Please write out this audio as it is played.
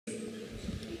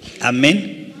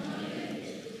Amen.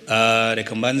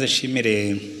 Reka mbanze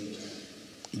nshimire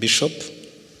Bishop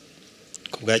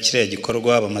ku bwa kiriya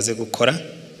gikorwa bamaze gukora,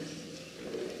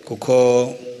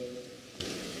 kuko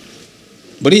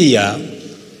buriya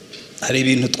hari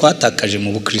ibintu twatakaje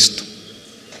mu bukristo.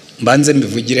 Mbanze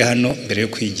mbivugire hano mbere yo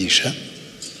kwigisha.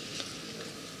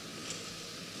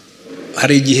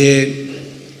 Hari igihe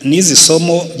nizi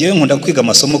somo, ngewe nkunda kwiga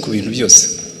amasomo ku bintu byose.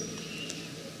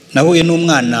 Nahuye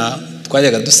n'umwana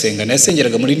twajyaga dusenga,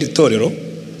 nasengeraga muri indi torero.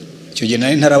 Icyo gihe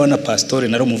nari ntarabona pastor,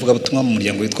 nari umuvuga butumwa mu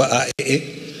muryango witwa AEE.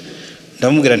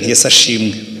 Ndamubwira nti Yesu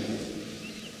ashimwe.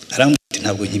 Arambwira ati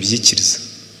ntabwo nkibyikiriza.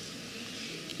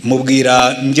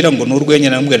 Mubwira ngira ngo n'urwenya,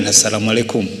 namubwira nti assalamu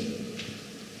alaikum.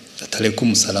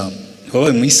 Atalaikum salam.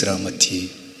 Wabaye mu Islam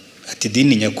ati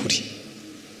dini nyakuri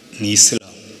ni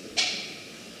Islam.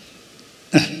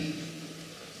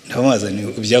 Ndamazani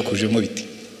ubyakujemo biti.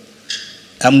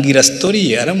 Ambwira story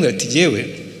ye, arambwira ati jewe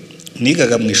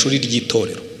nigaga mu ishuri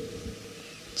ry'itorero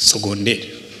sogondere.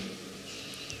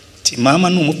 Ati mama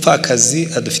ni umupfakazi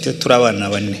adufite turabana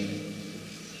bane.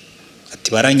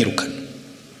 Ati baranyirukana.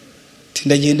 Ati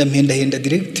ndagenda mpenda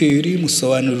directeur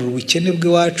musobanurira ubukene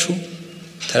bw'iwacu.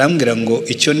 Tarambwira ngo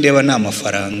icyo ndeba ni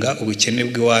amafaranga, ubukene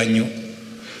bw'iwanyu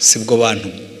sibwo bantu.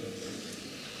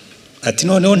 Ati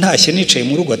noneho ntashye nicaye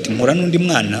mu rugo, ati mpura n'undi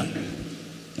mwana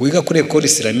wiga kuri école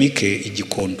islamique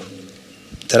igikondo.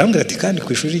 Tarambwira ati kandi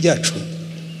ku ishuri ryacu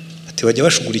ati bajya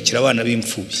bashugurikira abana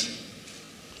b'imfubyi.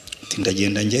 Ati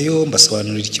ndagenda njyayo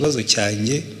mbasobanurira ikibazo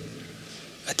cyanjye.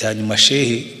 Ati hanyuma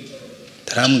shehe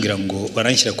tarambwira ngo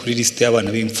baranshyira kuri liste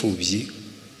y'abana b'imfubyi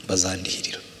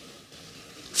bazandihirira.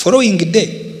 Following day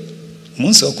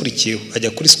umunsi wakurikiyeho ajya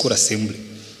kuri school assembly.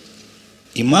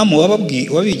 Imamu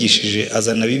wabigishije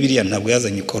azana Bibiliya, ntabwo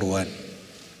yazanye Korowani.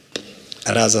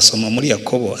 Araza asoma muri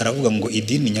Yakobo, aravuga ngo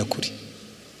idini nyakuri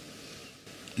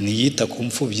niyita ku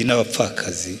mfubyi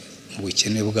n'abapfakazi mu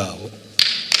bukene bwabo.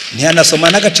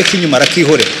 Ntiyanasoma n'agace k'inyuma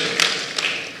arakihorera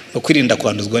no kwirinda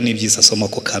kwanduzwa n'ibyisa, asoma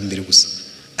ko kambere gusa.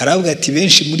 Aravuga ati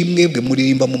benshi muri mwebwe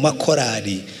muririmba mu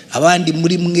makorari, abandi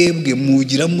muri mwebwe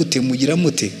mugira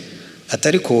mute.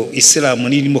 Atariko Islam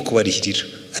nirimo kubarihirira.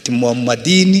 Ati mu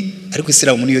madini, ariko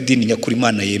Islam niyo dini nyakuri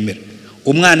Imana yemera.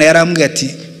 Umwana yarambwiye ati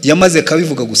yamaze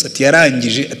kabivuga gusa, ati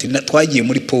yarangije, ati twagiye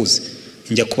muri pause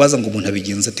njya kubaza ngo umuntu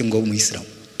abigenza ati ngo mu Islam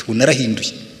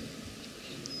tunarahinduye.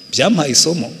 Byampaye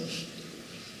isomo.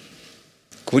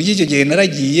 Ku buryo icyo gihe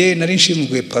naragiye, nari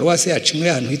nshinzwe paruwasi yacu imwe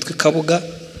ahantu hitwa Kabuga.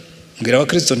 Mbwira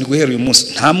abakristo ni guhera uyu munsi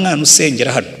nta mwana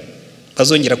usengera hano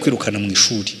bazongera kwirukana mu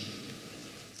ishuri.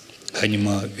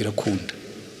 Hanyuma birakunda.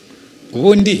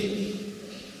 Ubundi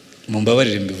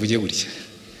mumbabarire mbivuge gutya,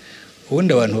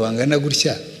 ubundi abantu bangana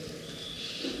gutya.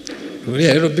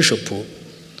 Buriya rero Bishop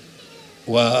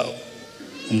wa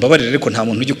umbabarire, ariko nta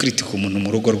muntu ujya kritika umuntu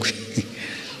mu rugo rwe.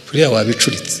 Buriya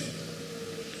wabicuritse.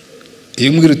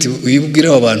 Iyo mbwira uti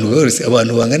uyibwira abantu bose,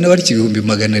 abantu bangana bariki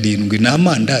 700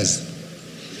 n'amandazi.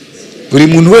 Buri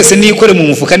muntu wese niyikore mu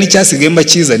mufuka n'icyasigaye mba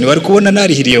kizani, bari kubona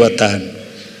narihiriye 5.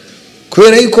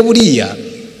 Kubera yuko buriya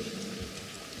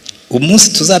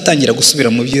umunsi tuzatangira gusubira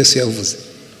mu byo Yesu yavuze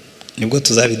nibwo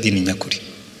tuzabidini nyakuri.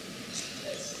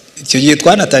 Icyo gihe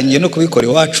twanatangiye no kubikora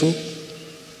iwacu.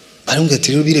 Barambwira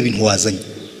ati rero bire bintu wazanye,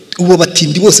 ubo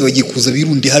batindi bose bagiye kuza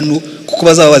birundi hano kuko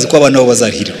bazaba bazi ko abana bo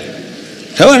bazarihira.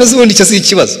 Abana zubundi cyo si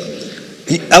ikibazo.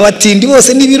 Abatindi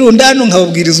bose nibirunda hano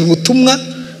nkababwiriza ubutumwa,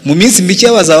 mu minsi mike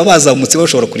bazaba bazamutse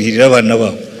bashobora kurihirira abana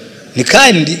babo. Ni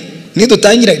kandi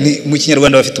nidutangira, mu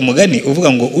Kinyarwanda bafite umugani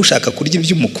uvuga ngo ushaka kurya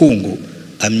iby'umukungu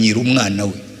amyira umwana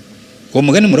we. Uwo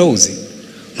mugani murawuzi?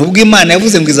 Nubwo Imana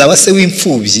yavuze ngo izaba se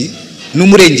w'imfubyi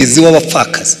n'umurengezi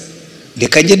w'abapfakazi,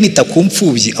 reka nge nita ku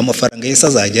mfubyi amafaranga Yesu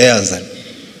azajya yazana,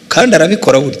 kandi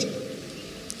arabikora burya.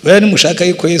 Buriya nimushaka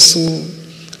yuko Yesu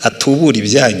atubura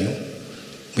ibyanyu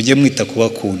mujye mwita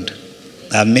kubakunda.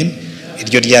 Amen.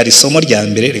 Iryo ryari isomo rya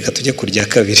mbere, reka tujye kurya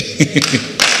kabiri.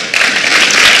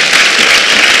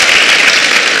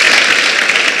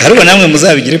 Ariko namwe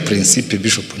muzabigire principe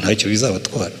Bishop, ntacyo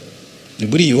bizabatwara. Ni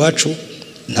buri iwacu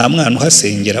nta mwana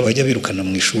uhasengera bajya birukana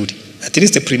mu ishuri, at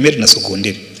least primaire na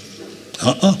secondaire.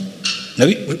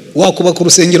 Wakuba ku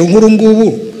rusengero nkuru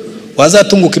ngubu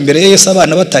wazatunguka imbere ya Yesu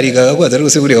abana batarigaga gwaza,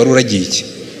 rwose buri wari uragiye iki?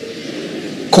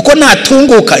 Kuko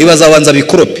natunguka ibazabanza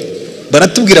bikorope.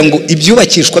 Baratubwira ngo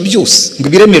ibyubakishwa byose, ngo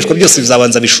biremeshwa byose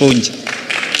bizabanza bishonge.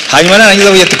 Hanyuma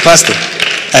narangiza buye ati pastor,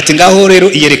 ati ngaho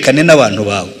rero iyerekane n'abantu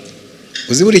bawe.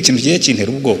 Uzi buri ikintu kigiye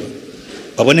kintera ubwoba,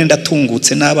 babone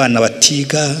ndatungutse n'abana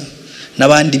batiga,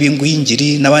 n'abandi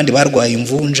b'ingwingiri, n'abandi barwaye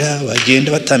imvunja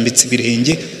bagenda batambitse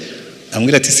ibirenge.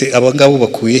 Ambwira ati se abangabo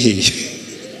bakuye hehe?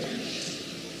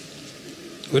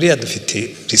 uriya dufite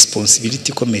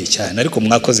responsibility ikomeye cyane, ariko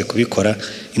mwakoze kubikora,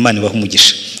 Imana ibaha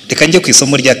umugisha. Reka njye ku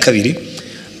isomo rya kabiri.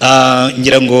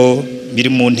 Ngira ngo biri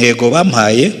mu ntego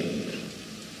bampaye,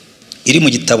 iri mu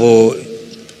gitabo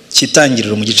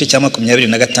cy'Itangiriro mu gice cya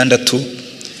 26,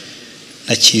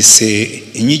 nakise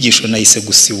inyigisho nayise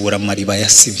gusibura amariba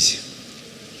yasibye.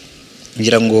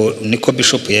 Ngira ngo niko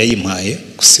bishop yayimpaye,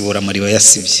 gusibura amariba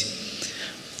yasibye.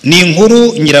 Ni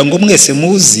inkuru ngira ngo mwese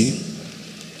muzi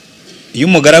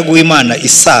y'umugaragu w'Imana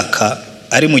Isaka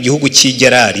ari mu gihugu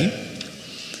cy'Igerari,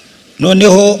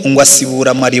 noneho ngo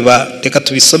asibura amariba. Reka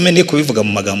tubisome ne kubivuga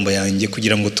mu magambo yanjye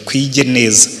kugira ngo twige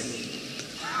neza.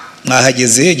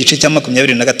 Mwahageze igice cya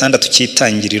 26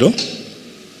 cy'Itangiriro,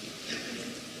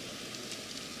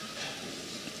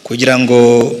 kugira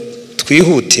ngo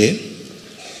twihute.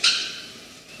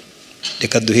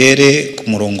 Reka duhere ku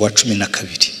murongo wa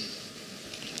 12.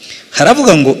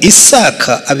 Haravuga ngo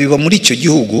Isaka abiba muri icyo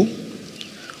gihugu,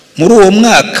 muri uwo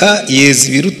mwaka yeza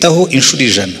ibirutaho inshuro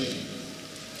 100.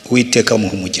 Uwiteka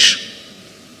amuha umugisha.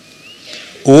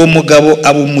 Uwo mugabo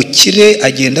aba umukire,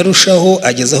 agenda arushaho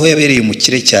ageza aho yabereye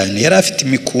umukire cyane. Yari afite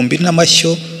imikumbi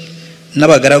n'amashyo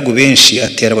n'abagaragu benshi,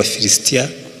 atera abafilisitiya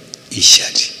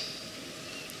ishyari.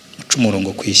 Muca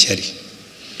umurongo ku ishyari.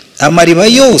 Amariba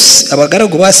yose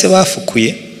abagaragu base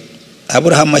bafukuye,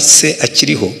 Aburahamu se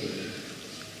akiriho,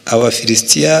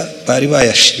 abafilisitiya bari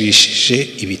bayashibishije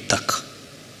ibitaka.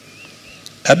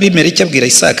 Abimeleki abwira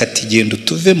Isaka ati genda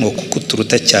utuvemo kuko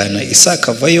turuta cyane.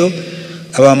 Isaka avayo,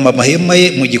 abamba amahema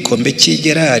ye mu gikombe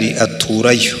cy'Igerari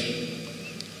aturayo.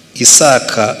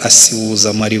 Isaka asibuza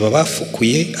amariba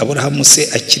bafukuye, Aburahamu se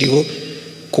akiriho,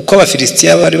 kuko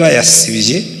abafilisitiya bari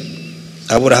bayasibye.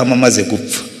 Aburahamu amaze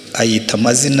gupfa, ayita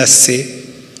amazina se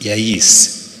yayise.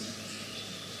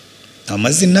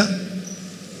 Amazina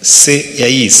se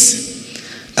yayise.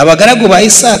 Abagaragu ba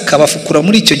Isaka bafukura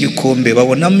muri icyo gikombe,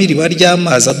 babonamo iriba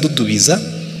ry'amazi adudubiza.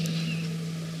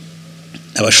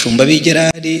 Abashumba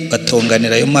b'Igerari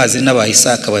batonganira ayo mazi n'aba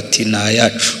Isaka bati na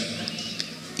yacu.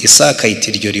 Isaka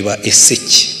yita iryo riba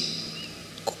Eseki,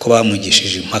 kuko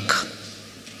bamugishije impaka.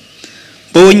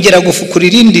 Bongera gufukura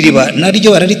irindi riba,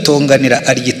 naryo bararitonganira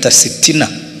aryita Sitina.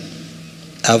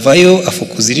 Avayo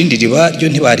afukuza irindi riba, ryo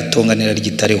ntibaritonganira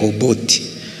ryita Rehoboti.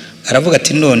 Aravuga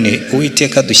ati none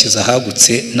Uwiteka dushyize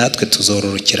ahagutse, natwe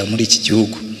tuzororokera muri iki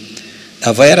gihugu.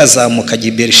 Avayo arazamuka ajya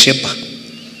i Berisheba.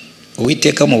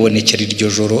 Uwiteka amubonekera iryo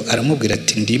joro, aramubwira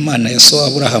ati ndi Imana ya so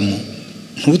Aburahamu,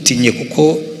 ntutinye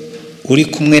kuko uri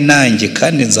kumwe nanjye,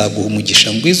 kandi nzaguha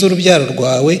umugisha. Ngwiza urubyaro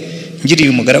rwawe ngiriye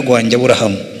umugaragu wanjye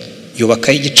Aburahamu.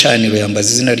 Yubakaho igicaniro, yambaza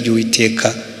izina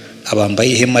ry'Uwiteka,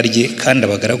 abambaye ihema rye, kandi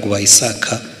abagaragu ba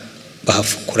Isaka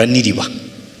bahafukura n'iriba.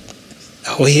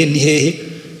 Aho he ni hehe?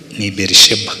 Ni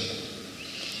Berisheba.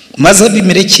 Maze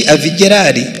Abimeleki ava i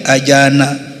Gerari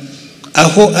ajyana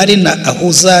aho ari na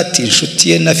Ahuzati inshuti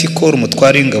ye na Fikoro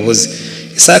umutware w'ingabo ze.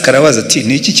 Isaka arabaza ati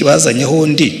ni iki kibazanye aho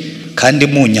ndi kandi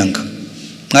munyanga,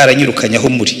 mwaranyirukanye aho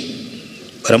muri?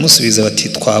 Baramusubiza bati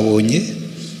twabonye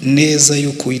neza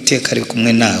yuko Uwiteka ari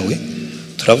kumwe nawe,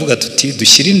 turavuga tuti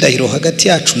dushyire indahiro hagati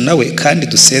yacu nawe, kandi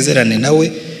dusezerane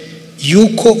nawe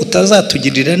yuko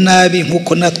utazatugirira nabi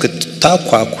nk'uko natwe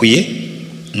tutakwakuye.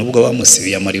 Nubwo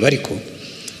bamusibiye amariba, ariko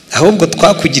ahubwo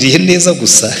twakugiriye neza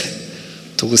gusa,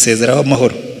 tugusezeraho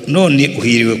amahoro. None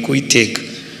uhiriwe ku Uwiteka.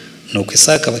 Nuko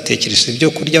Isaka batekereje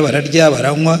ibyo kurya, bararya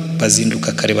baranywa,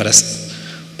 bazinduka kare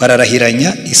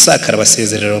bararahiranya. Isaka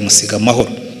arabasezerera, bamusiga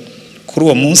amahoro. Kuri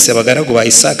uwo munsi abagaragu ba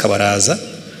Isaka baraza,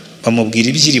 bamubwira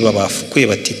iby'iriba bafukuye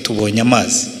bati tubonye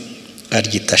amazi.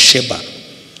 Aryita Sheba,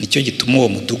 nicyo gituma uwo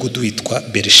mudugudu witwa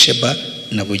Berisheba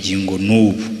na bugingo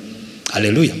n'ubu.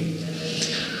 Haleluya.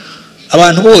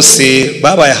 Abantu bose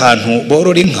babaye ahantu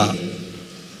borora inka.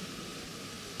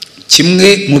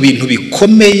 Kimwe mu bintu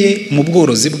bikomeye mu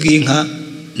bworozi bw'inka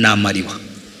ni amariba.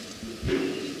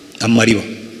 Amariba.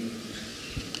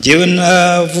 Jewe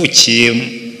navukiye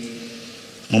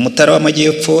mu Mutara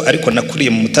w'Amajyepfo, ariko nakuriye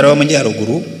mu Mutara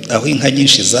w'Amajyaruguru, aho inka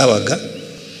nyinshi zabaga.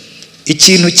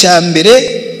 Ikintu cya mbere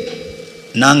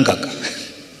nangaga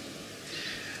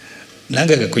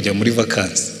kujya muri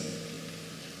vacances,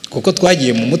 kuko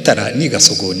twagiye mu Mutara niga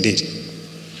sogonderi.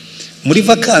 Muri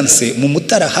vacances mu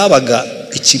Mutara habaga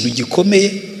ikintu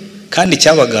gikomeye, kandi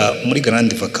cyabaga muri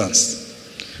grande vacances.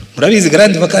 Murabizi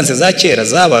grande vacances za kera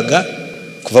zabaga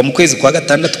kuva mu kwezi kwa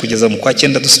gatandatu kugeza mu kwa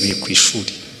 9 dusubiye ku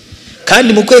ishuri.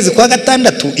 Kandi mu kwezi kwa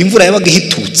gatandatu imvura yabaga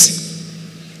ihitutse,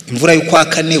 imvura yo kwa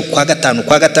 4, kwa 5,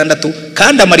 kwa 6,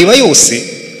 kandi amariba yose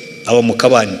aba mu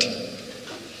kabandi.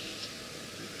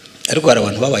 Ariko hari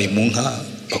abantu babaye mu nka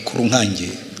bakuru nkange,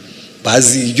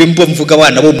 bazi ibyo mvuga.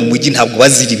 Abana bo mu mujyi ntabwo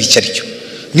bazira ibicyo aricyo,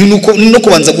 ni no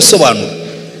kubanza gusobanura.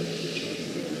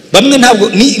 bamwe ntabwo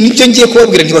nibyo ngiye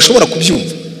kubabwira ntibashobora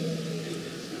kubyumva.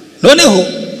 Noneho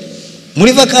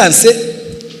muri vakanse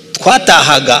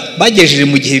twatahaga bagejeje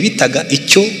mu gihe bitaga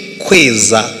icyo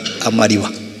kweza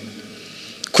amariba.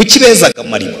 Kuki bezaga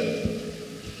amariba?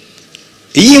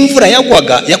 Iyi imvura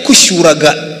yagwaga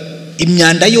yakushyuraga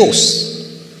imyanda yose,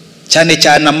 cyane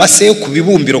cyane amase yo ku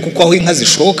bibumbiro, kuko aho inka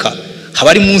zishoka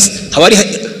haba ari munsi, haba ari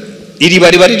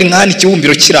iriba riba riri nk'ahandi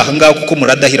ikibumbiro kiri aha ngaho, kuko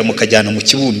muradahira mukajyana mu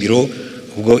kibumbiro.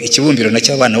 Ubwo ikibumbiro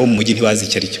nacyo abana bo mu mujyi ntibazi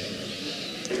icyo ari cyo.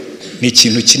 Ni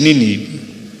ikintu kinini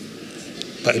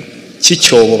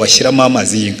cy'icyobo bashyiramo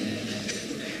amazi y'inka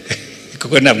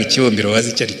kuko ntabwo ikibumbiro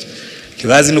bazi icyo ari cyo.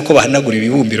 Ntibazi nuko bahanagura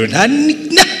ibibumbiro, nta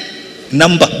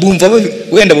namba bumva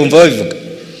wenda bumva babivuga.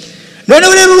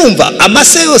 Noneho rero urumva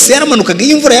amase yose yaramanukaga,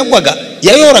 iyo imvura yagwaga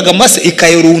yayoraga amase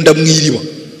ikayorunda mu iriba.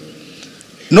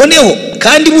 Noneho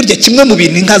kandi burya kimwe mu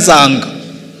bintu inka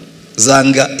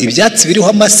zanga ibyatsi biriho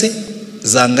amase,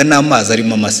 zanga n'amazi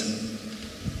arimo amase.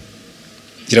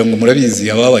 Ngira ngo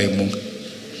murabizi ababaye mu nka.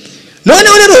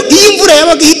 Noneho rero iyo imvura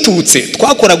yabaga ihitutse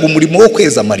twakoraga umurimo wo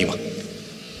kweza amariba.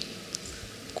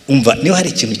 Umva niho hari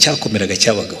ikintu cyakomeraga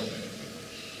cyabagaho.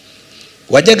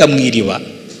 Wajyaga mu iriba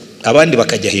abandi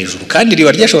bakajya hejuru, kandi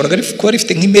iriba ryashoboraga kuba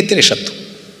rifite nk'imetero 3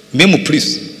 memu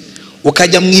plus.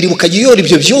 Ukajya mu iriba ukajya uyora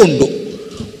ibyo byondo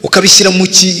ukabishyira mu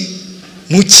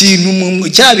kintu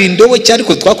cya bindobo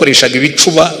cyariko twakoreshaga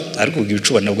ibicuba, ariko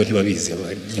ibicuba nabwo ntibabizi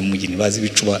abanyamujyi ntibazi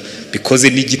ibicuba bikoze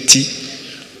n'igiti,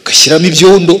 ugashyiramo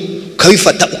ibyondo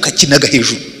ukabifata ukakinaga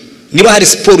hejuru. Niba hari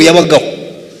siporo yabagaho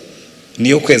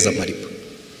niyo kweza amariba,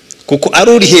 kuko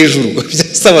ari uri hejuru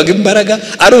byasabaga imbaraga,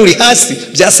 ari uri hasi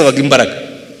byasabaga imbaraga.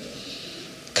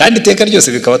 Kandi iteka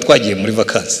ryose bikaba twagiye muri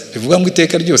vakansi, bivuga ngo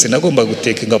iteka ryose nagomba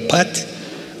gutekinga pati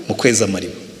mu kweza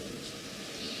amariba.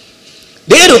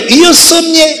 Rero iyo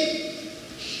somye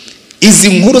izi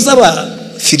nkuru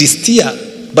z'Abafilisitiya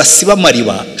basiba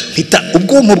amariba, hita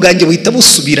ubwonko bwanjye buhita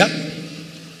busubira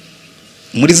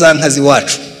muri za nka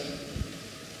z'iwacu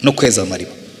no kweza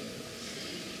amariba.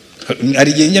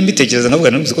 Ari igihe njya mbitekereza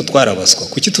nkavuga navuze ko twarabaswa,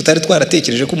 kuki tutari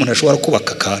twaratekereje ko umuntu ashobora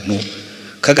kubaka akantu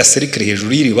k'agaserikire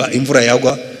hejuru y'iriba, imvura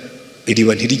yagwa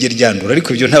iriba ntirige ryandura.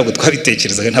 Ariko ibyo ntabwo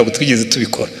twabitekerezaga, ntabwo twigeze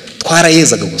tubikora,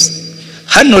 twarayezaga gusa.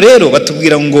 Hano rero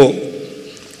batubwira ngo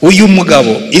uyu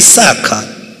mugabo Isaka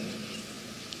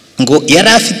ngo yari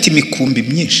afite imikumbi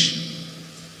myinshi,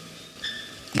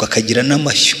 ngo akagira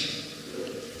n'amashyo.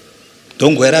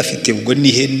 Dongo yari afite ubwo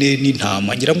n'ihene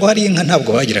n'intama, ngira ngo hari inka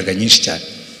ntabwo bagiraga nyinshi cyane.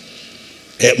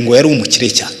 Ngo yari umukire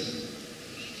cyane,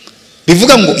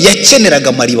 bivuga ngo yakeneraga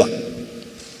amariba.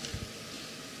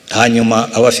 Hanyuma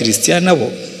Abafilisitiya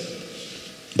nabo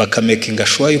bakamekinga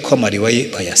shuwa yuko amariba ye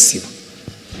bayasiba.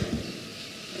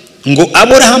 Ngo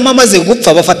Aburahamu amaze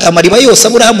gupfa bafata amariba yose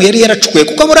Aburahamu yari yaracukuye,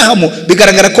 kuko Aburahamu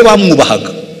bigaragara ko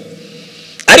bamwubahaga.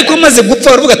 Ariko amaze gupfa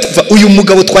baravuga tuva uyu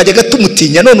mugabo twajyaga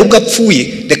tumutinya, none ubwo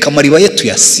apfuye reka amariba ye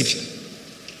tuyasibe.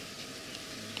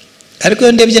 Ariko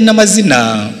iyo ndebye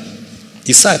n'amazina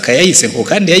Isaka yayise, ngo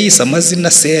kandi yayise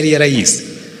amazina se yari yarayise,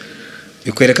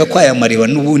 bikwereka ko aya mariba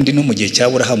n'ubundi no mu gihe cya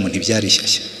Aburahamu ntibyari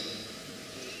shyashya.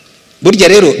 Burya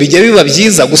rero bijya biba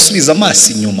byiza gusubiza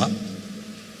amaso inyuma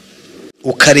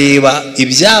ukareba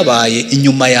ibyabaye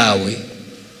inyuma yawe,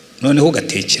 noneho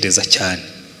ugatekereza cyane.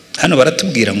 Hano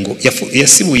baratubwira ngo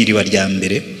yasibuye iriba rya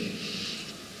mbere,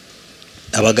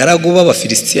 abagaragu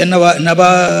b'Abafilisitiya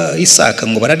n'aba Isaka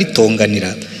ngo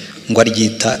bararitonganira, ngo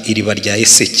aryita iriba rya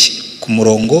Eseki ku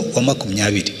murongo wa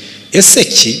 20.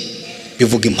 Eseki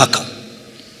bivuga impaka.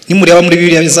 Nimureba muri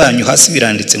Bibiliya zanyu hasi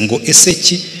biranditse ngo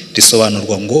Eseki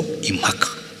risobanurwa ngo impaka,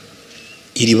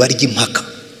 iriba ry'impaka.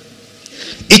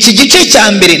 Iki gice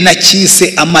cya mbere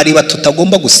nakise amariba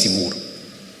tutagomba gusibura.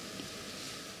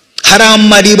 Hari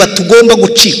amariba tugomba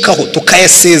gucikaho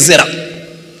tukayasezera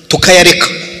tukayareka.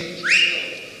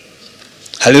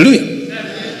 Haleluya.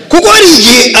 Kuko hari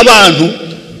igihe abantu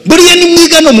buriya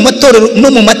nimwiga no mu matorero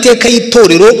no mu mateka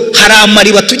y'itorero, hari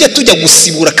amariba tujya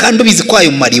gusibura, kandi ubizi ko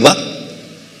ayo mariba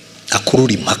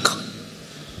akurura impaka.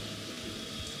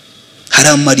 Hari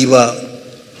amariba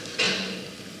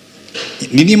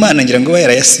n'Imana ngira ngo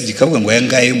yarayasibye ikavuga ngo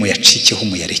yangaye mu yacikeho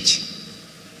mu yareke.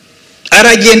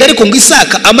 Aragenda, ariko ngo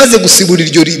Isaka amaze gusibura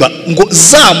iryo riba, ngo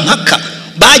za mpaka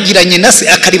bagiranye na se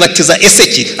akaribatiza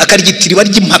Eseki, akaryita iriba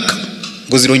ry'impaka,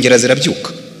 ngo zirongera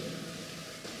zirabyuka.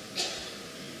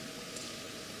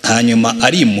 Hanyuma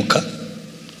arimuka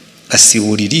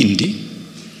asibura irindi,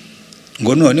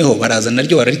 ngo noneho baraza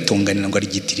naryo bararitonganira, ngo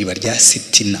aryita iriba rya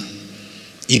Sitina,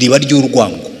 iriba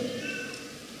ry'urwango.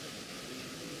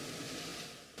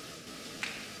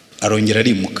 Arongera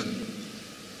arimuka.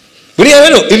 Buriya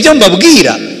rero ibyo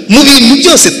mbabwira mu bintu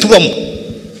byose tubamo,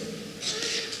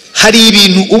 hari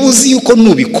ibintu ubuzi yuko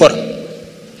nubikora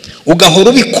ugahora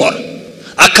ubikora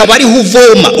akaba ariho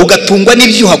uvoma ugatungwa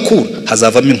n'ibyo uhakura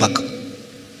hazavamo impaka.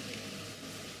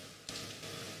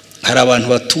 Hari abantu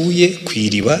batuye ku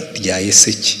iriba rya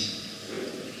Eseki,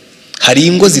 hari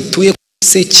ingo zituye ku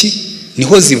Eseki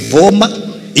niho zivoma.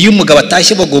 Iyo umugabo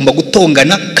atashye bagomba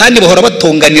gutongana kandi bahora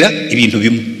batonganira ibintu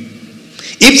bimwe.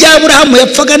 Ibyo Aburahamu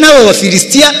yapfaga n'abo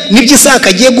Bafilisitiya nibyo Isaka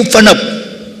agiye gupfa nabo.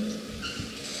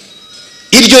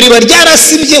 Iryo riba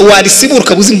ryarasibye warisibura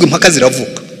ukabuzi ngo impaka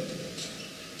ziravuka.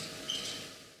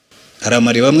 Hari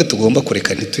amariba amwe tugomba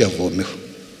kureka ntituyavomeho.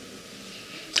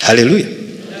 Haleluya.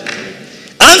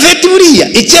 Amfete buriya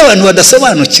icyo abantu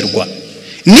badasobanukirwa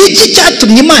niki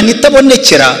cyatumye Imana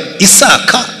itabonekera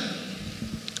Isaka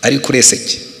ari kuri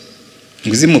Eseki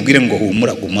ngo izimubwire ngo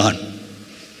humura guma hano.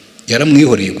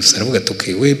 Yaramwihoreye gusa aravuga ati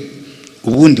okay, we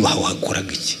ubundi waho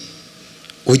hakoraga iki?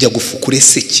 Ujya gufukura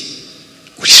Eseki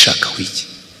urishaka wiki?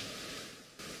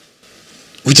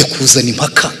 Ujya kuzana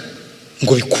impaka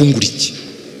ngo bikungura iki?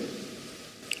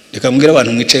 Reka mbwira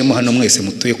abantu mwicayemo hano mwese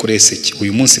mutuye kuri Eseki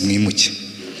uyu munsi mwimuke,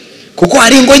 kuko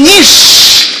hari ingo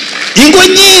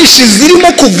nyinshi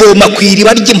zirimo kuvoma ku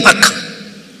iriba ry'impaka.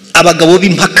 Abagabo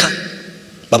b'impaka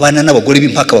babana n'abagore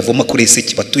b'impaka bavoma kuri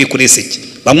Eseki, batuye kuri Eseki,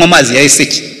 banywa amazi ya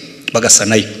Eseki bagasa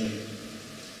nayo.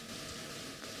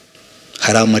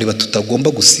 Hari amariba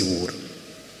tutagomba gusibura.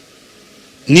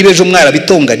 Niba ejo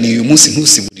mwarabitonganiye uyu munsi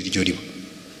ntusibure iryo riba.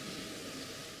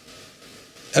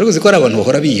 Ariko uzi ko hari abantu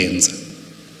bahora biyenza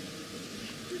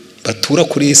batura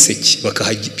kuri Eseki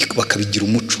bakabigira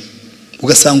umuco,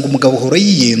 ugasanga umugabo ahora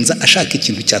yiyenza ashaka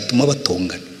ikintu cyatuma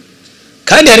batongana.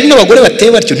 Kandi hari n'abagore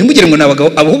bateye batyo, ntimugire ngo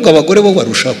n'abagabo, ahubwo abagore bo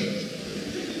barushaho.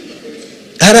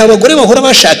 Hari abagore bahora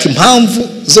bashaka impamvu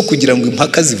zo kugira ngo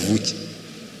impaka zivuke.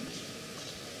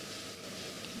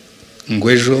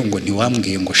 Ngo ejo ngo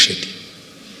ntiwambwiye ngo sheri.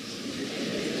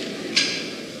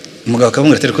 Umugabo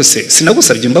akamubwira ati ariko se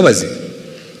sinagusabye imbabazi,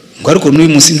 ngo ariko n'uyu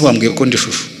munsi ntiwambwiye ko ndi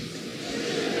shushu.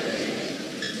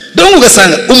 Dore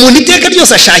ugasanga umuntu iteka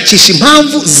ryose ashakisha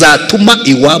impamvu zatuma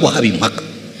iwabo haba impaka.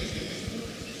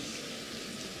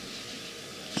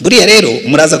 Buriya rero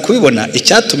muraza kubibona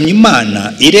icyatumye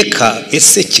Imana ireka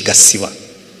Eseki gasiba.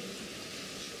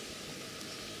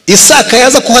 Isaka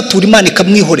yaza kuhatura Imana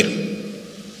ikamwihorera,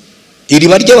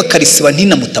 iriba rye bakarisiba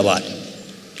ntinamutabare.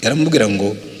 Yaramubwira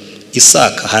ngo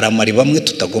Isaka, hari amariba amwe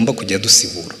tutagomba kujya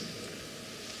dusibura.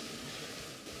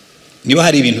 Niba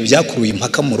hari ibintu byakuruye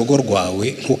impaka mu rugo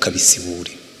rwawe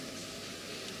ntukabisibure.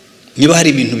 Niba hari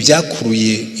ibintu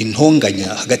byakuruye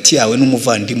intonganya hagati yawe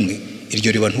n'umuvandimwe,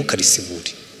 iryo riba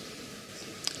ntukarisibure.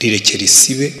 Rirekere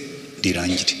isibe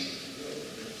rirangire.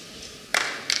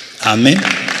 Amen.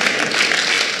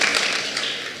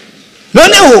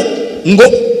 Noneho ngo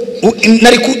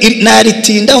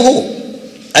naritindaho,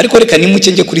 ariko reka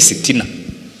nimuke nge kuri Sitina.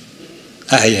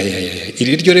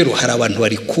 Iri ryo rero hari abantu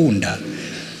barikunda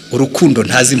urukundo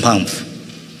ntazi impamvu.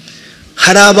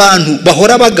 Hari abantu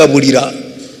bahora bagaburira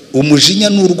umujinya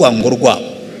n'urwango rwabo.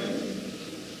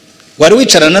 Wari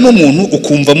wicarana n'umuntu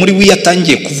ukumva muri we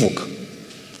yatangiye kuvuga,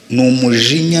 ni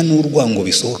umujinya n'urwango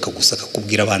bisohoka gusa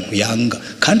akakubwira abantu yanga,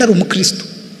 kandi ari umukristo.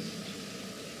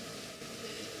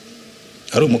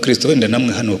 Ari umukristo, wenda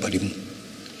namwe hano barimo.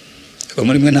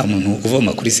 Muri mwe nta muntu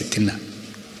uvoma kuri Sitina,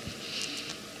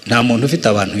 nta muntu ufite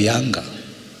abantu yanga.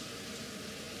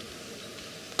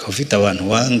 Ufite abantu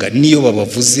wanga, niyo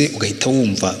babavuze ugahita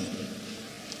wumva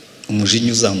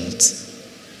umujinya uzamutse.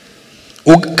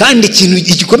 Kandi ikintu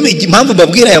gikomeye, impamvu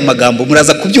babwira aya magambo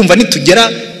muraza kubyumva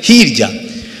nitugera hirya.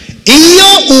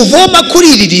 Iyo uvoma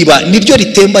kuri iri riba niryo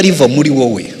ritemba riva muri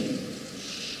wowe.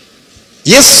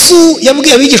 Yesu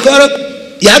yabwiye abigishwa,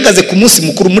 yahagaze ku munsi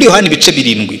mukuru muri Yohana ibice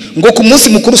 7 ngo ku munsi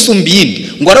mukuru usumba iyindi,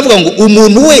 ngo aravuga ngo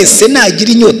umuntu wese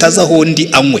nagira inyota azaho ndi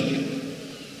anywe.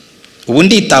 Ubu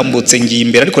nditambutse ngiye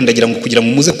imbere, ariko ndagira ngo kugira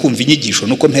ngo muze kumva inyigisho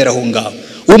nuko mpera aho ngaho.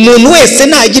 Umuntu wese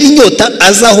nagira inyota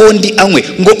azaho ndi anywe,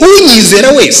 ngo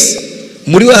unyizera wese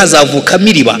muri we hazavuka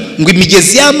miriba, ngo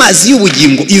imigezi y'amazi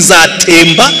y'ubugingo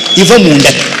izatemba iva mu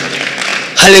nda.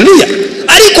 Haleluya.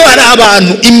 Ariko hari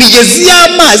abantu imigezi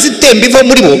y'amazi itemba iva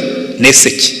muri bo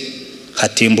n'Eseki,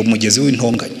 hatemba umugezi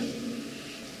w'intonganya.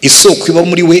 Isoko iba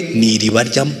muri we ni iriba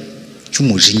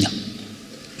ry'umujinya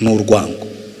n'urwango.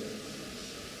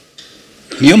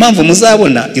 Niyo mpamvu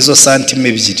muzabona izo santime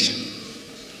ebyiri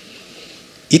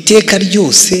iteka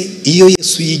ryose. Iyo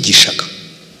Yesu yigishaga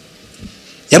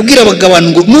yabwira abantu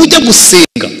ngo nujya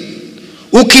gusenga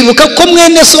ukibuka ko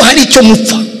mwene so hari icyo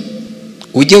mupfa,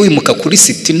 ujye wimuka kuri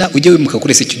Sitina, ujye wimuka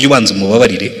kuri Eseki, ujye ubanza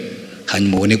umubabarire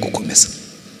hanyuma ubone gukomeza.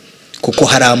 Kuko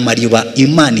hari amariba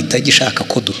Imana itagishaka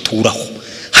ko duturaho.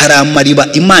 hari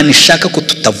amariba Imana ishaka ko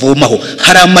tutavomaho,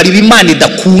 hari amariba Imana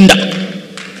idakunda.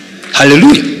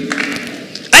 Haleluya.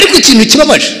 Ariko ikintu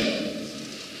kibabaje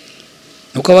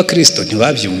nuko abakristo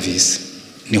ntibabyumvise,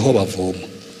 niho bavoma.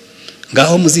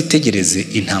 Ngaho muzitegereze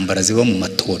intambara ziba mu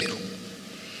matorero.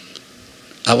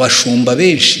 Abashumba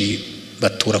benshi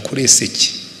batura kuri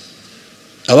eseki,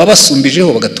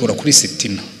 ababasumbijeho bagatura kuri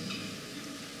sitina.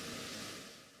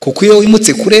 Kuko iyo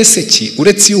wimutse kuri eseki,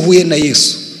 uretse iyo uhuye na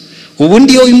Yesu,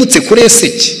 ubundi iyo wimutse kuri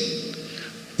eseki,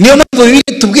 niyo mpamvu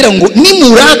Bibiliya tubwira ngo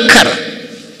nimurakara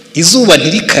izuba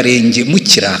ntirikarenge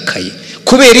mukirakaye.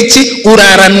 Kubera iki?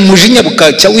 Urarana umujinya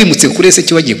bukacya wimutse kuri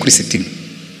eseki wagiye kuri sitina.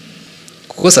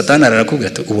 Kuko Satani arakubwira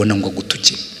ati ubona ngo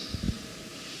gutuke.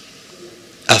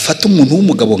 Afata umuntu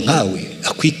w'umugabo nkawe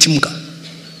akwita imbwa,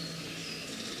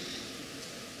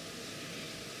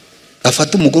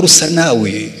 afata umugore usa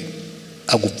nawe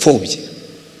agupfobye,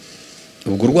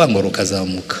 ubwo urwango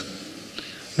rukazamuka.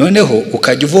 Noneho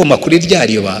ukajya uvoma kuri rya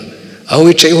riba, aho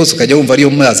wicaye hose ukajya wumva ariyo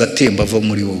mazi atemba ava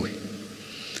muri wowe.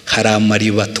 Hari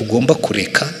amariba tugomba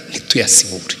kureka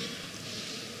ntituyasibure.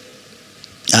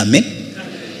 Amen.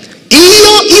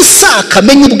 Iyo Isaka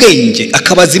amenya ubwenge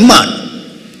akabaza Imana,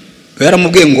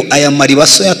 yaramubwiye ngo aya mariba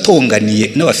so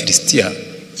yatonganiye n'Abafilisitiya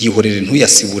yihorere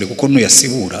ntuyasibure, kuko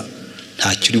ntuyasibura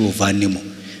ntacyo uri buvanemo.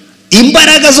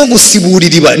 Imbaraga zo gusibura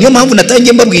iriba, niyo mpamvu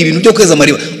natangiye mbabwira ibintu byo kweza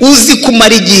amariba. Uzi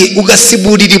kumara igihe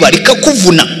ugasibura iriba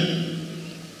rikakuvuna,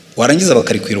 warangiza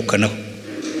bakarikwirukanaho.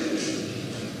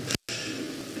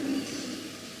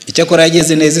 Icyakora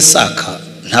yageze neza Isaka,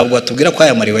 ntabwo batubwira ko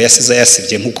aya mariba yasize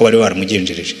yasibye nk'uko bari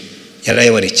baramugenjereje,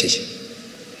 yarayabarekeye.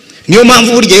 Niyo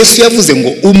mpamvu burya Yesu yavuze ngo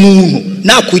umuntu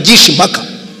nakugisha impaka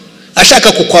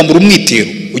ashaka kukwambura umwitero,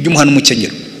 ujye umuhana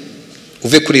umukenyero,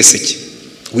 uve kuri eseki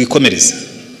wikomereze.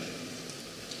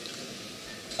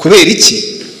 Kubera iki?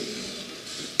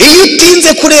 Iyo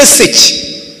utinze kuri eseki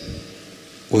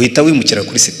uhita wimukira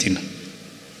kuri sitina.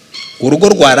 Urugo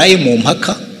rwaraye mu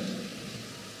mpaka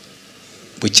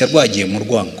bucya rwagiye mu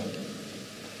rwango.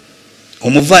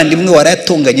 Umuvandimwe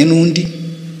warayatonganye n'undi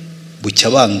bucya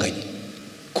banganye,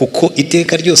 kuko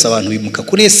iteka ryose abantu bimuka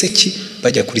kuri eseki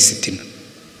bajya kuri sitina.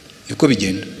 Niko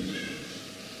bigenda.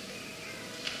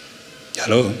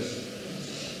 Hello.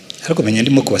 Ariko menya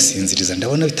ndimo kubasinziriza,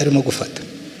 ndabona bitarimo gufata.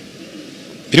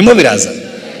 Birimo biraza.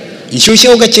 Inshyushye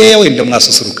ho gakeya wenda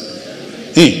mwasusuruka.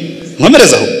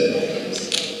 Nkomerezaho.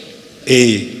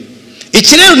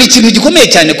 Iki rero ni ikintu gikomeye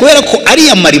cyane, kubera ko ari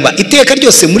amariba iteka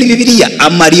ryose muri Bibiliya.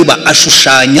 Amariba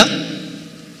ashushanya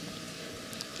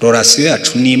relation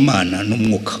yacu n'Imana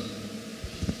n'umwuka.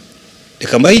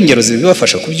 Reka mbahe ingero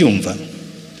zibibafasha kubyumva.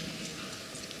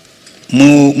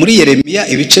 Muri Yeremiya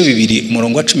ibice 2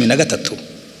 umurongo wa 13,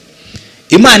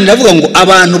 Imana iravuga ngo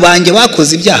abantu banjye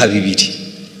bakoze ibyaha 2,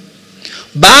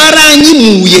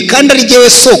 baranyimuye kandi ari jyewe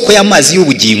soko y'amazi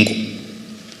y'ubugingo.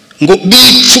 Ngo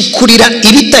bicukurira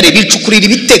ibitare, bicukurira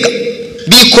ibitega,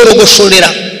 bikorogoshorera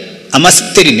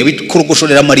amasiterine,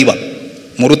 bikorogoshorera amariba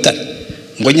mu rutare.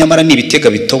 Ngo nyamara ni ibitega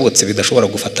bitobotse bidashobora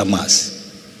gufata amazi.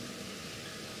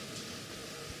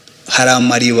 Hari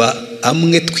amariba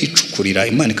amwe twicukurira,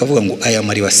 Imana ikavuga ngo aya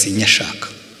mariba sinyashaka,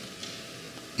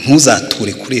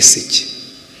 ntuzature kuri eseki.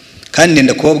 Kandi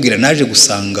ndenda kubabwira, naje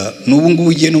gusanga n'ubu ngubu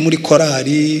ugiye no muri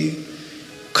korari,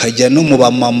 ukajya no mu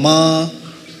bamama,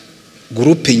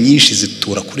 gurupe nyinshi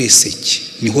zitura kuri eseki,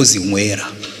 niho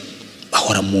zinywera,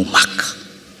 bahora mu mpaka.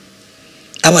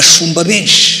 Abashumba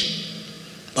benshi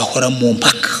bahora mu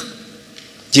mpaka.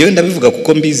 Jewe ndabivuga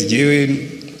kuko mbizi, jewe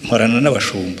mporana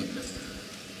n'abashumba,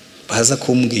 baza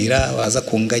kumbwira, baza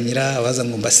kunganyira, baza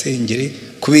ngo mbasengere.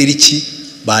 Kubera iki?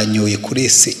 Banyoye kuri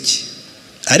eseki.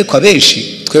 Ariko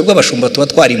abenshi twebwe abashumba tuba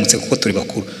twarimutse kuko turi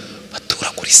bakuru, batura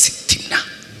kuri sitina.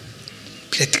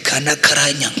 Kirati kana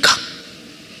karanyanga,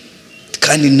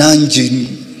 kandi nanjye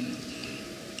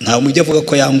nta mujya avuga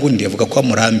ko yangundi, avuga ko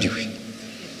amurambiwe.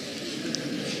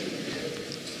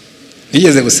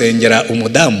 Nigeze gusengera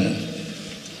umudamu,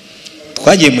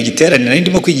 twagiye mu giterane, nari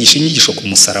ndimo kwigisha inyigisho ku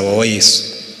musaraba wa Yesu.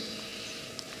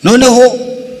 Noneho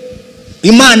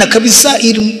Imana kabisa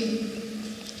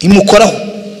imukoraho,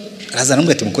 araza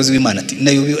namwe ati mukozi w'Imana ati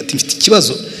nayo ati mfite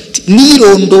ikibazo,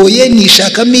 nirondoye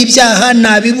nishakamo ibyaha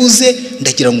nabibuze,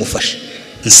 ndagira ngo ufashe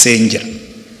nsengera.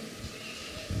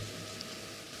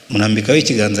 Munambika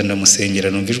w'ikiganza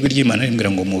ndamusengera, numva ijwi ry'Imana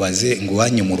rimbwira ngo mubaze ngo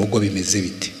wanyu mu rugo bimeze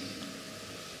bite.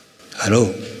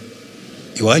 Halo,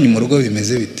 iwanyu mu rugo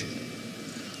bimeze bite?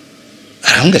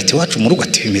 Arambwira ati wacu mu rugo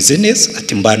ati bimeze neza,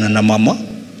 ati mbana na mama,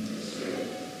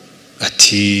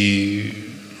 ati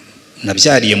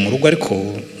nabyariye mu rugo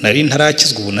ariko nari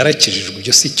ntarakizwa, ubu narakijijwe,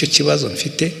 ibyo si cyo kibazo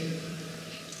mfite.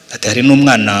 ati hari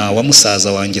n'umwana wa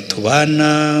musaza wanjye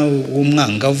tubana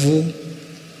w'umwangavu,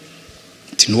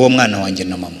 ati n'uwo mwana wanjye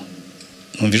na mama.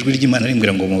 Numva ijwi ry'Imana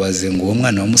rimbwira ngo mubaze ngo uwo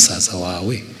mwana wa musaza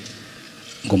wawe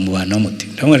ngo mubana muti.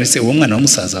 Ndamubwira se uwo mwana wa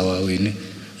musaza wawe ne?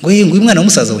 Ngo uyu mwana wa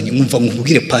musaza wanjye numva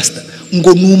nkubwire pastor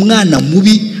ngo ni umwana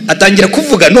mubi. Atangira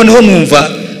kuvuga, noneho numva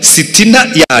sitina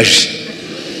yaje.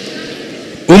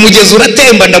 Umugezi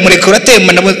uratemba, ndamureka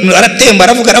uratemba, aratemba,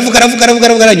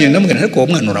 aravuga aranyine. Ndamubwira ariko uwo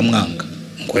mwana uramwanga.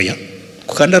 Ngo ya,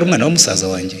 kandi ari umwana wa musaza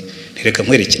wanjye. Ntireka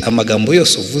nkwereke amagambo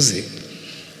yose uvuze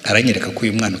aranyereka ko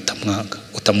uyu mwana utamwanga,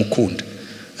 utamukunda.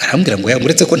 Arambwira ngo ya,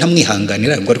 uretse ko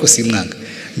ntamwihanganira ngo ariko simwanga.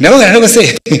 Ndabona rero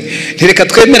se ntireka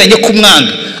twemeranye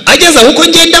kumwanga. Ageze aho uko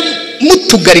ngenda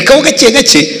mutugarikaho gake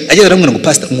gake, ageze aramubwira ngo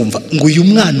pastor ngumva ngo uyu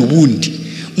mwana ubundi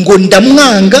ngo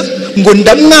ndamwanga, ngo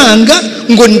ndamwanga,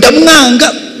 ngo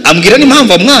ndamwanga. Ambwira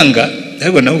n'impamvu amwanga.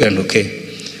 Ariko ndamubwira ngo okay,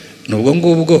 nubwo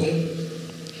ngubwo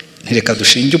ntireka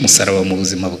dushinge umusaraba mu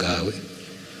buzima bwawe,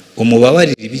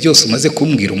 umubabarire ibi byose umaze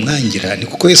kumbwira umwangira. Ni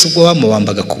kuko Yesu ubwo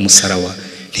bamubambaga ku musaraba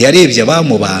ntiyarebye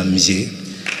abamubambye,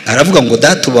 aravuga ngo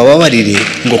data ubababarire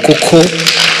ngo kuko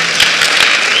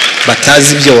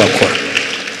batazi ibyo wakora.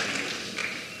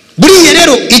 Buriya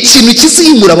rero ikintu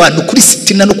kizimura abantu kuri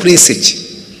sitina no kuri eseki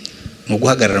ni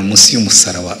uguhagarara munsi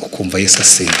y'umusaraba ukumva Yesu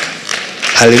asenga.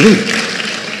 Haleluya.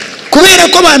 Kubera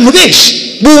ko abantu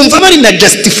benshi bumva bari na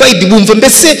justified, bumva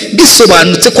mbese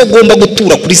bisobanutse ko agomba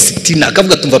gutura kuri sitina,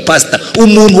 akavuga tumva pastor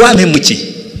umuntu wampemukiye.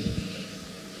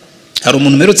 Hari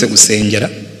umuntu merutse gusengera,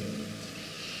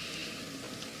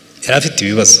 yari afite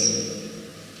ibibazo,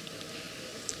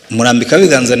 murambika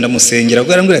biganza ndamusengera,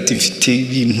 ubwo arambwira ati mfite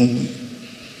ibintu,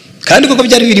 kandi koko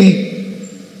byari birimo.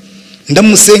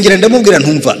 Ndamusengera ndamubwira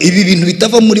ntumva ibi bintu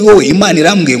bitava muri wowe, Imana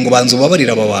irambwiye ngo banze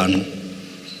ubabarira aba bantu.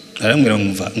 Arambwira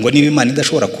nkumva ngo niba Imana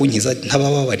idashobora kunkiza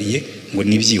ntabababariye ngo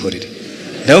nibyihorere.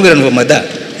 Ndamubwira ntumva mada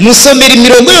musomera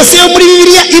imirongo yose yo muri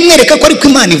Bibiliya imwereka ko ariko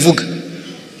Imana ivuga.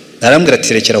 Arambwira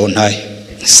ati rekeraho ntahe,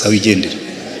 sawa igendere.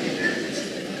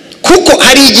 Kuko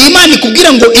hari igihe Imana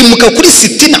ikubwira ngo imuka kuri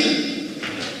sitina,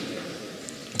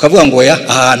 ukavuga ngo ya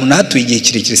ahantu nahatuye igihe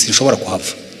kirekire sinshobora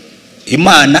kuhava.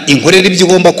 Imana inkorera ibyo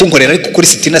ugomba kunkorera, ariko kuri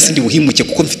sitina sindi buhimuke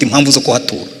kuko mfite impamvu zo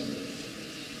kuhatura.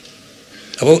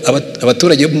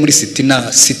 Abaturage bo muri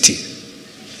sitina city,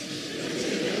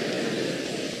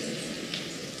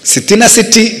 sitina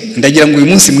city, ndagira ngo uyu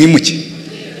munsi mwimuke.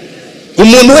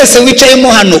 Umuntu wese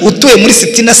wicayemo hano utuye muri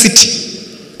sitina city,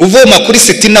 uvoma kuri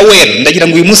sitina wera, ndagira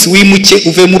ngo uyu munsi wimuke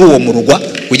uve muri uwo murwa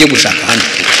ujye gushaka hano.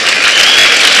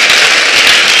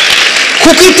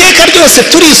 Kuko iteka ryose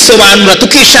turisobanura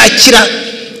tukishakira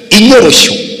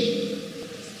inyoroshyo.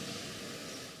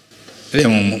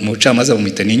 Mu bucamanza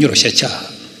bamwita ni inyoroshya cyaha,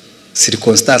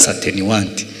 circumstance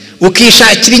attenuante.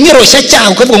 Ukishakira inyoroshya cyaha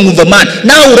ukavuga ngo umva Mana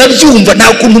nawe urabyumva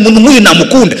nta kuntu umuntu nk'uyu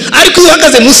namukunda, ariko iyo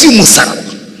uhagaze munsi y'umusaraba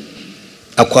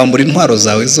akwambura intwaro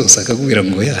zawe zose akakubwira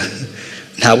ngo ya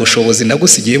nta bushobozi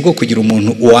nagusigiye bwo kugira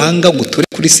umuntu wanga guture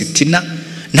kuri sitina,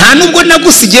 nta nubwo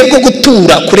nagusigiye bwo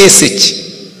gutura kuri eseki.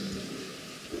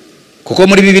 Kuko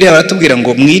muri Bibiliya baratubwira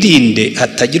ngo mwirinde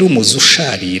hatagira umuzi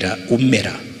usharira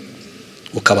umera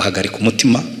ukabahagarika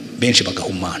umutima, benshi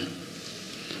bagahumana.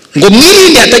 Ngo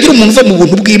mwirinde hatagira umuntu uva mu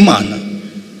buntu bw'Imana.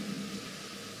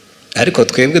 Ariko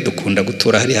twebwe dukunda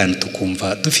gutura hari hantu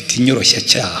tukumva dufite inyoroshya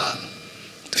cyaha,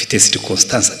 dufite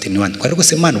circumstance attenuante. Kwa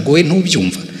rwose Imana ubwo we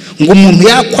ntubyumva ngo umuntu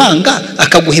yakwanga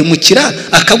akaguhemukira,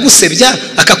 akagusebya,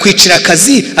 akakwicira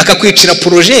akazi, akakwicira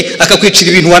projet,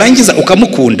 akakwicira ibintu warangiza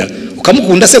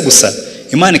ukamukunda se gusa.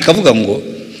 Imana ikavuga ngo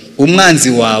umwanzi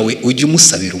wawe ujye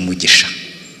umusabira umugisha,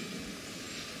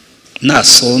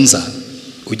 nasonza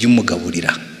ujye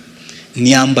umugaburira,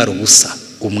 niyambara ubusa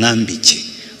umwambike,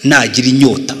 nagira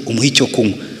inyota umuhe icyo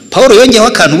kunywa. Paulo yongeyeho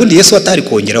akantu ubundi Yesu atari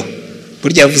kongeraho,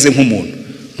 burya yavuze nk'umuntu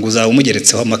ngo uzaba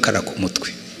umugeretseho amakara ku mutwe.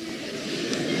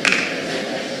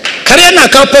 Kariya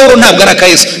naka Paulo ntabwo araka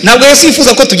Yesu, ntabwo Yesu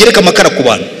yifuza ko tugereka amakara ku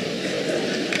bantu.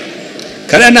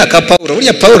 Kariya naka Paulo,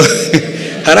 burya Paulo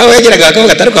hari aho yageraga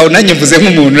akavuga atari ko nanjye mvuze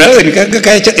nk'umuntu, nawe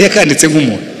yakanditse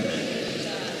nk'umuntu.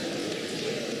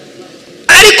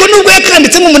 Ariko nubwo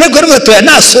yakanditse nk'umuntu ariko aravuga ati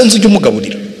nasonza ujye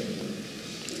umugaburira,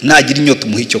 nagira inyota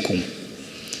umuhe icyo kunywa.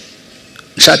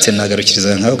 Nshatse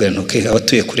nagarukiriza nkababwira nti okay,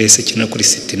 abatuye kuri eseki no kuri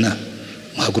sitina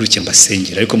muhaguruke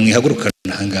mbasengera, ariko mwihagurukana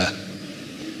ahangaha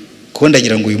kuko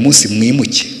ndagira ngo uyu munsi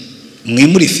mwimuke,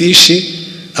 mwimuri fishi.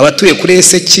 Abatuye kuri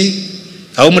eseki,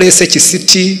 abo muri eseki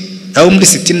city, abo muri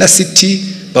sitina city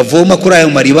bavoma kuri ayo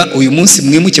mariba, uyu munsi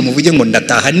mwimuke muvuge ngo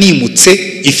ndataha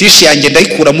nimutse, ifishi yanjye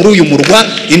ndayikura muri uyu murwa,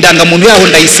 indangamuntu yaho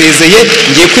ndayisezeye,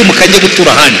 ngiye kwimuka njye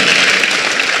gutura hano.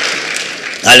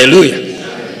 Haleluya,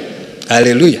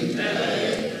 haleluya.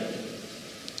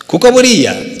 kuko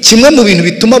buriya kimwe mu bintu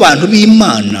bituma abantu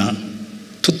b'Imana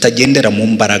tutagendera mu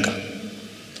mbaraga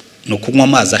no kunywa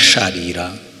amazi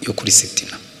asharira yo kuri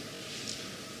sitina,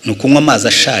 no kunywa amazi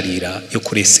asharira yo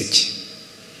kuri eseki,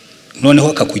 noneho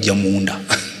akakujya mu nda.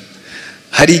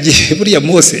 Hari igihe buriya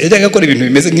Mose yajyaga akora ibintu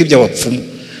bimeze nk'iby'abapfumu.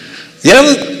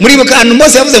 Muri ahantu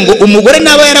Mose yavuze ngo umugore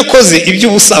naba yarakoze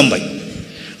iby'ubusambanyi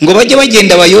ngo bajye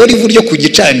bagenda bayora ivu ryo ku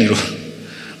gicaniro,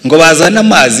 ngo bazane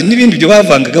amazi n'ibindi byo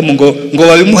bavangagamo ngo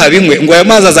babimuha bimwe, ngo aya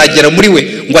mazi azagera muri we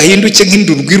ngo ahinduke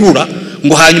nk'indurwa irura,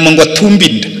 ngo hanyuma ngo atumbe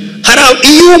inda. Hari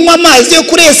iyo unywa amazi yo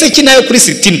kuri eseki nayo kuri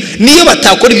sitina, niyo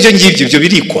batakora ibyo ngibyo byo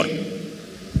birikora.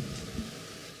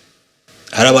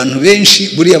 Hari abantu benshi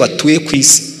buriya batuye ku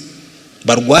isi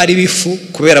barwara ibifu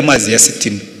kubera amazi ya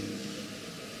sitina.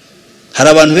 Hari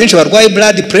abantu benshi barwaye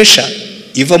blood pressure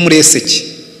iva muri eseki.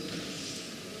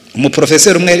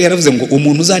 Umuprofeseri umwe yaravuze ngo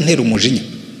umuntu uzantera umujinya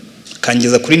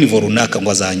kangeza kuri nivo runaka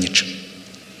ngo azanyica.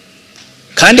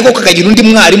 Kandi koko kagira undi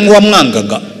mwarimu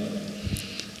wamwangaga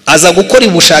aza gukora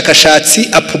ubushakashatsi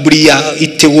apubliya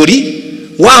iteori,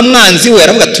 wa mwanzi we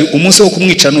yaravuga ati umunsi wo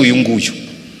kumwica n'uyu nguyu.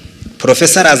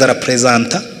 Professor aza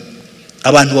representa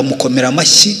abantu bamukomera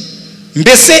amashyi,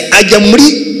 mbese ajya muri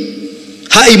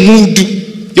high mood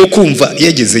yo kumva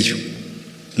yagezeyo.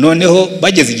 Noneho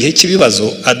bageze igihe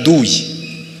cy'ibibazo aduye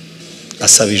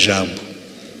asaba ijambo,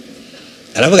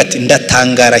 aravuga ati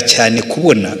ndatangara cyane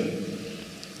kubona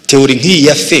teori nk'iyi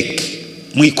ya fake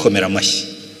mwikomera amashyi.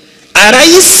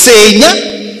 Arayisenya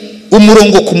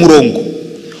umurongo ku murongo.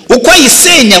 Uko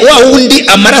ayisenya wa wundi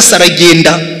amaraso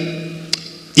aragenda,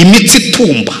 imitsi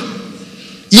itumba,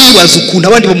 yibaza ukuntu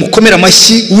abandi bamukomera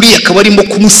amashyi, uri akaba arimo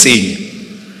kumusenya.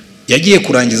 Yagiye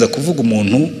kurangiza kuvuga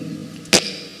umuntu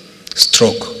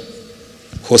stroke,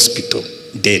 hospital,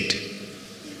 dead,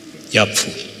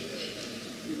 yapfuye.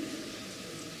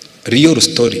 Real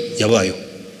story yabayo.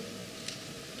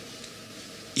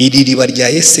 Iri riba rya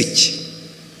eseki,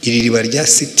 iri riba rya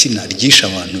sitina ryisha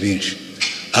abantu benshi.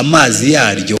 Amazi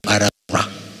yaryo ararura,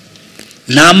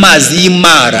 n'amazi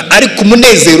y'Imana ariko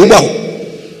umunezero ubaho.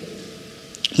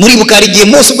 Muri bukari gihe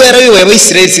Mose ubwo yarayoboye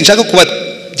Abayisirayeli, sinshaka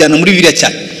kubajyana muri Bibiliya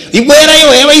cyane, ubwo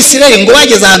yarayoboye Abayisirayeli ngo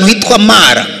bageze ahantu hitwa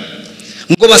Mara,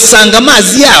 ngo basanga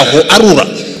amazi yaho arura.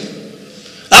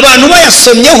 Abantu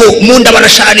bayasomyeho mu nda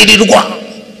barasharirirwa.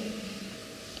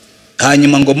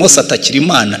 Hanyuma ngo Mose atakira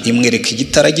Imana imwereka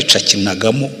igitara gica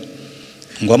kinagamo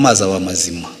ngo amazi aba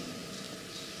mazima.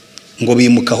 Ngo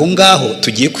bimuka aho ngaho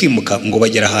tugiye kwimuka, ngo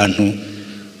bagera ahantu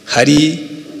hari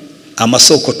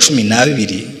amasoko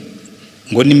 12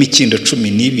 ngo n'imikindo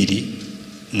 12,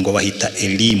 ngo bahita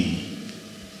Elimu.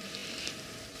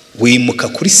 Wimuka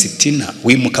kuri sitina,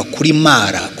 wimuka kuri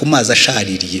Mara ku mazi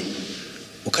ashaririye,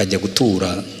 ukajya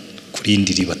gutura kuri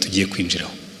indiriba tugiye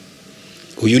kwinjiraho.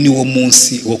 Uyu ni wo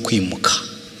munsi wo kwimuka,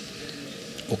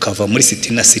 ukava muri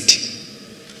sitina city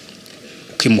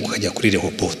ukimuka ukajya kuri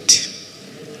Rehoboth,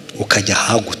 ukajya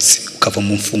hagutse, ukava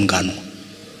mu mfungano.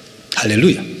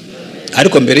 Haleluya.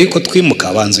 Ariko mbere yuko twimuka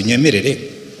abanza unyemerere,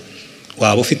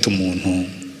 waba ufite umuntu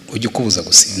ujya kubuza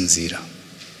gusinzira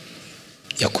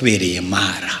yakubereye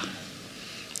Mara,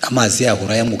 amazi yaho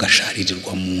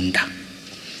urayamugasharirirwa mu nda.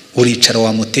 Uricara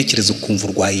wamutekereza ukumva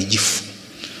urwaye igifu,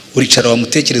 uricara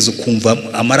wamutekereza ukumva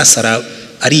amaraso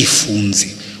arifunze,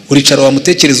 uricara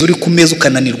wamutekereza uri ku meza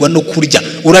ukananirwa no kurya,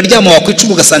 uraryama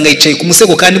wakwicuba ugasanga yicaye ku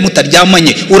musego kandi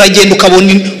mutaryamanye, uragenda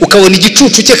ukabona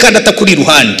igicucu cye kandi atakuri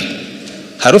iruhande.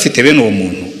 Hari ufite bene uwo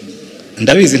muntu,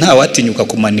 ndabizi nta watinyuka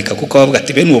kumanika kuko bavuga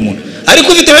ati bene uwo muntu.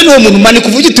 Ariko ufite bene uwo muntu manika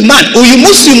uvuga iti Mana, uyu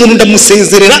munsi uyu muntu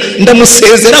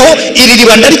ndamusezeraho, iri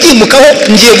riba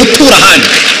ndaryimukaho, ngiye gutura handi.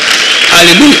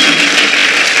 Haleluya.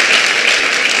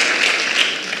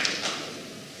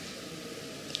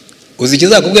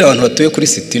 Uzikiza kubwira abantu batuye kuri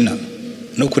sitina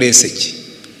no kuri eseki,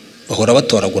 bahora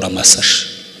batoragura amasashi,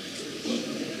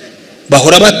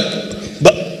 bahora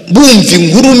bumva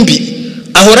inkuru mbi,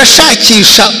 ahora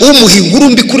ashakisha umuha inkuru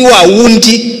mbi kuri wa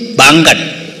wundi bangana,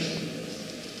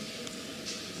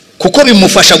 kuko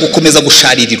bimufasha gukomeza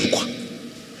gusharirirwa.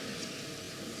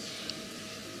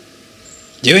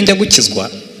 Yewe njya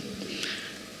gukizwa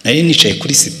nari nicaye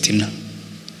kuri sitina,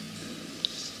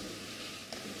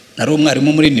 nari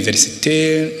umwarimu muri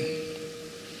universite,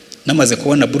 namaze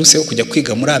kubona buruse yo kujya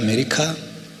kwiga muri Amerika.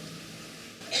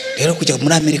 Rero kujya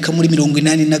muri Amerika muri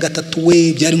 83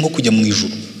 we byari nko kujya mu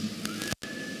ijuru.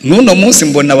 Nuno munsi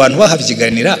mbona abantu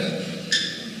bahavyiganira,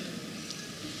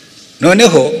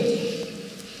 noneho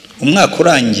umwaka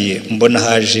urangiye mbona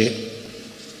haje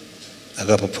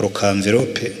agapapuro ka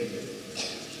envelope,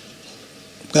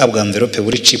 bwa envelope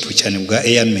buri chip cyane bwa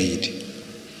airmail,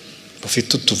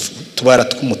 bufite utubara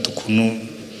tw'umutuku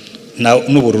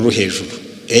n'ubururu hejuru,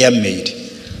 airmail.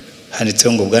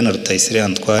 handitseho ngo Bwana Rutayisire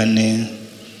Antoine,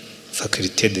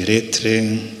 Faculté de Lettres,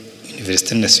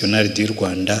 Université Nationale du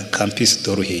Rwanda, Campus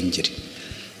de Ruhengeri.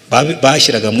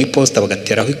 Bashyiraga mu iposta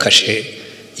bagateraho ikashe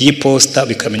y'iposta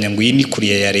bikamenya ngo iyi ni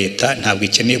kuriye ya leta, ntabwo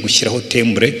ikeneye gushyiraho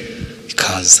timbre,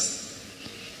 ikaza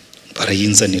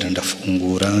barayinzanira,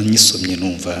 ndafungura nyisomye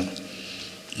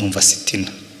numva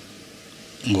sitina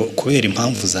ngo kubera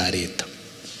impamvu za leta.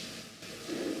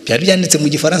 Byari byanditse mu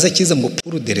gifaransa cyiza ngo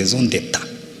pour des raisons d'état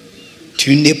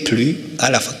tu n'es plus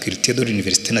à la faculté de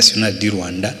l'Université nationale du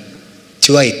Rwanda,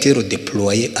 tu as été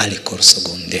redéployé à l'école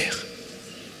secondaire.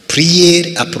 Prière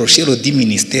approcher le du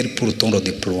ministère pour ton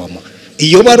redéploiement.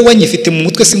 Iyo baruwa nyifite mu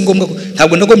mutwe si ngombwa,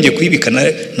 ntabwo nagombye kuyibika,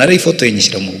 narayifotoye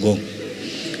nyishyira mu bwonko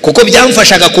kuko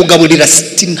byamfashaga kugaburira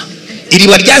sitina,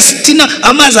 iriba rya sitina,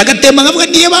 amazi agatemba, nkavuga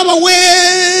niye baba we.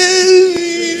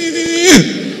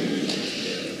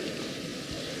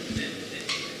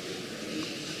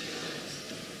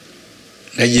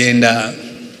 Ndagenda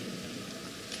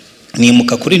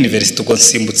nimuka kuri university ubwo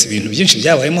nsimbutse ibintu byinshi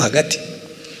byabayemo hagati,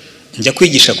 njya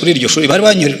kwigisha kuri iryo shuri. Bari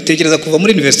banyotegereza kuva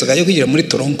muri university kajya kwigira muri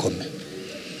Toronkome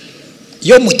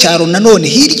yo mu cyaro, nanone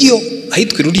hiryo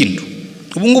ahitwa Rulindo.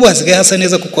 Ubu ngubu hasigaye hasa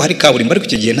neza kuko hari kaburimbo, ariko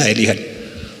icyo gihe nta yari hari,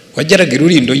 wageraga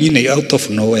Rulindo nyine out of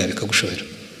nowhere bikagushobera.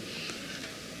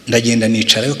 Ndagenda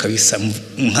nicarayo kabisa,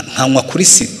 nkanywa kuri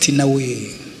city nawe,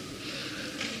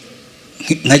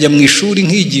 nkajya mu ishuri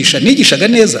nigishaga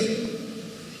neza,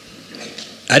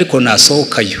 ariko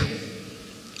nasohokayo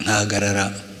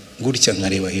nkahagarara gutya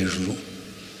nkareba hejuru.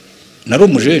 Nari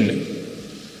umujene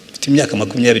mfite imyaka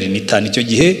 25. Icyo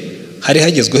gihe hari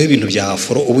hagezweho ibintu bya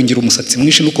afro, ubu ngira umusatsi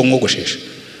mwinshi nuko mwogoshesha.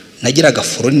 Nagiraga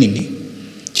afro nini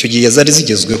icyo gihe zari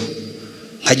zigezweho,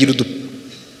 nkagira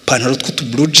udupantaro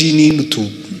tw'utu jeans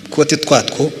n'utukote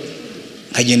twatwo,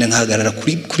 nkagenda nkahagarara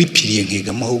kuri pilier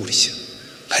nkegamaho gutya,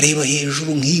 nkareba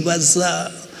hejuru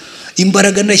nkibaza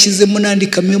imbaraga nashyizemo,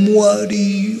 nandika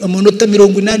memoire amanota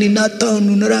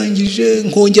 85 narangije,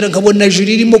 nkongera nkabona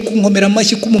juri irimo kunkomera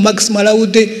amashyi ku mu maximum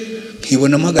laude,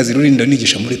 nkibona mpagaze Rulindo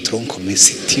nigisha muri Toronkome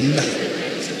sitina.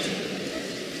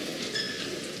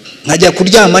 Nkajya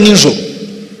kuryama nijoro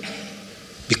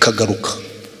bikagaruka.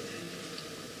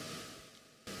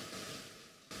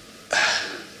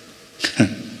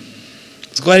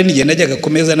 Twari nigenda najyaga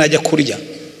komeza najya kurya,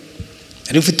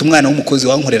 ari ufite umwana w'umukozi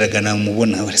wankoreraga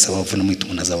namubona barisa bavuna mu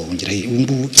itumuna zabahungira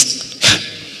umbu,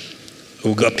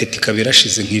 ubwo apeti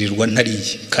kabirashize nkirirwa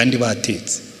ntariye kandi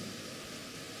batetse.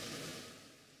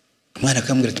 Umwana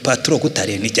akambwira ati patro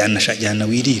gutariye nijyana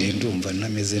wirire, ndumva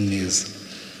nameze neza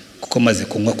kuko maze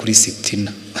kunywa kuri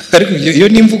sitina. Ariko iyo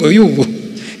nimvugo y'ubu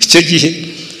icyo gihe.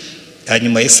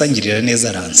 Hanyuma yesangirira neza,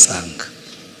 aransanga,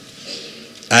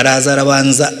 araza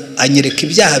arabanza anyereka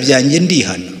ibyaha byanjye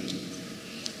ndihana,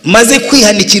 maze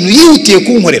kwihana ikintu yihutiye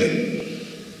kunkorera.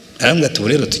 Arambwira ati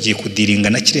rero tugiye kudiringa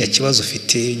na kiriya kibazo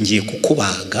ufite, ngiye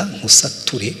kukubaga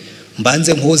nkusature,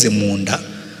 mbanze nkoze mu nda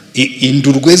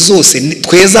indurwe zose,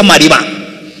 tweza amariba,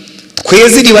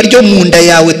 tweza iriba ryo mu nda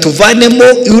yawe, tuvanemo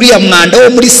uriya mwanda wo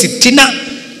muri sitina,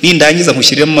 nindangiza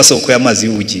nkushyiremo amasoko y'amazi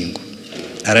y'ubugingo.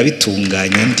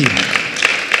 Arabitunganya ndimo.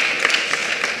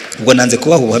 Ubwo nanze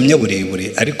kubaha ubuhamya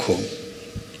burebure, ariko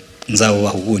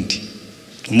nzabubaha ubundi.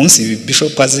 Umunsi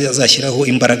Bishop azashyiraho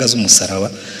imbaraga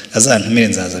z'umusaraba, azantumire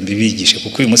nzaza mbibigishe,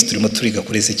 kuko uyu munsi turimo turiga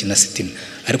kuri ese kina sitina.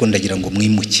 Ariko ndagira ngo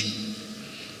mwimuke,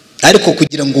 ariko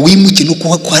kugira ngo wimuke nuko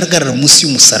hagarara munsi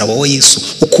y'umusaraba wa Yesu,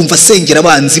 ukumva asengera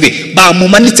abanzi be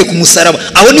bamumanitse ku musaraba.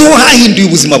 Aho niho hahinduye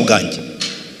ubuzima bwanjye.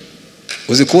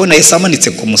 Uzi kubona Yesu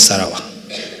amanitse ku musaraba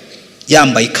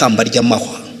yambaye ikamba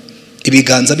ry'amahwa,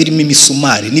 ibiganza birimo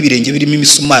imisumari n'ibirenge birimo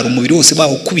imisumari, umubiri wose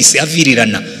bawukubise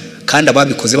avirirana, kandi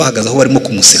ababikoze bahagaze aho barimo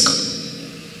kumuseka.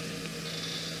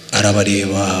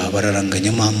 Arabareba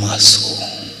bararanganyamo amaso.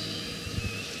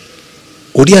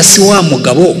 Uriya si wa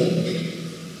mugabo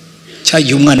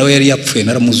cyagiye umwana we yari yapfuye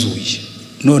naramuzuye,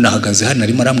 none ahagaze hano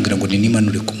arimo arambwira ngo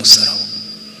nimanure ku musaraba.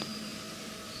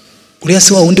 Uriya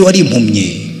si wa wundi wari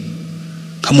impumye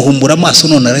kamuhumbura amaso,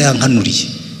 none arayankanuriye.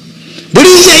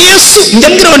 Buriya Yesu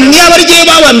njyambwira ngo niyaba ari giye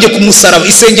babambye ku musaraba,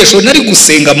 isengesho nari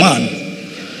gusenga Mana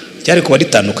cyari kuba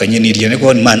ritandukanye n'iryo.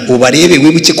 Nego Mana ubarebe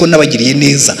wibuke ko nabagiriye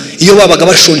neza, iyo babaga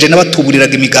bashonje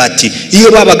n'abatuburiraga imigati, iyo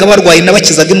babaga barwaye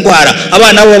n'abakizaga indwara,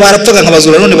 abana babo barapfaga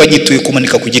nkabazura, none bagituye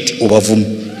kumanika ku giti, ubavume.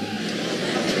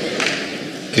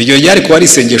 Iryo ryari kuba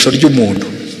risengesho ry'umuntu,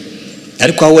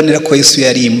 ariko abonera ko Yesu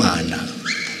yari Imana.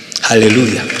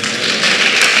 Haleluya.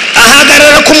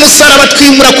 Ahagarara ku musaraba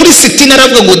twimura kuri sitina,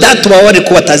 aravuga ngo data ubabare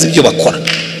ko batazi ibyo bakora.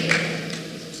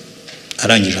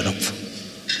 Arangije arapfa.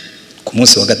 Ku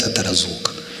munsi wa gatatu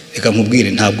arazuka. Reka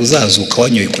nkubwire, ntabwo uzazuka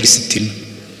wanyoye kuri sitina.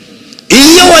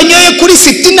 iyo wanyoye kuri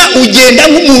sitina ugenda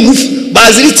nk'umuntu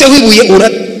baziritseho ibuye,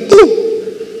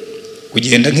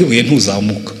 ugenda nk'ibuye,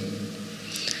 ntuzamuka.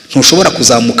 Ntushobora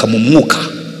kuzamuka mu mwuka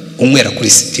unywera kuri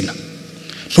sitina.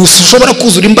 Ntushobora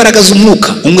kuzura imbaraga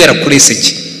z'umwuka unywera kuri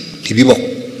eseki. Ntibibaho,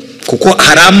 kuko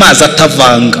hari amazi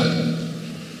atavanga.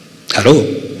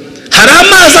 Hari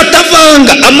amazi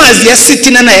atavanga. Amazi ya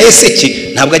sitina na eseki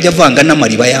ntabwo ajya avanga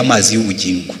n'amariba y'amazi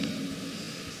y'ubugingo,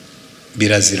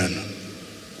 birazirana.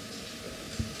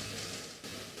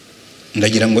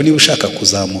 Ndagira ngo niba ushaka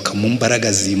kuzamuka mu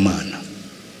mbaraga z'Imana,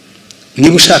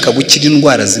 niba ushaka gukira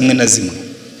indwara zimwe na zimwe,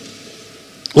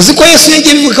 uzi ko Yesu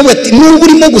yagiye bivuga ati nubwo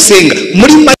urimo gusenga,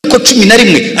 muri Mariko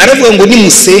 11 aravuga ngo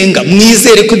nimusenga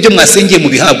mwizere ko ibyo mwasengeye mu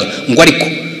bihabwa, ngo ariko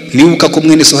nibuka ko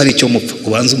mwene so hari icyo mupfa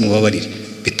ubanze umubabarire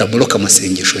bitaboroka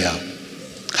amasengesho yawe.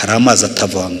 Hari amazi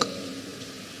atavanga.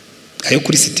 Ayo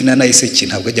kuri sitina na eseki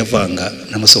ntabwo ajya avanga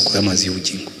n'amasoko y'amazi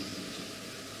y'ubugingo.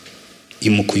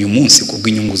 Imuka uyu munsi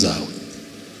kubw'inyungu zawe.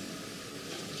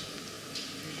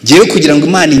 Giye kugira ngo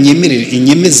Imana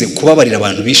inyemeze kubabarira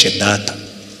abantu bishe data.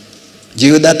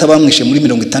 Giye data bamwishe muri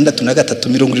 63,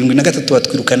 73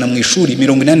 batwirukana mu ishuri,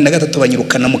 83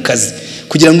 banyirukana mu kazi,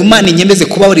 kugira ngo Imana inyemeze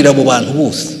kubabarira abo bantu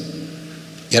bose.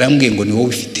 Yarambwiye ngo ni wowe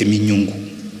ufitemo inyungu,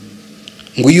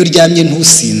 ngo iyo uryamye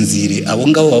ntusinzire abo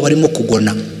ngabo baba barimo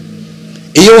kugona,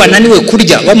 iyo wananiwe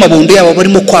kurya bamabondo yabo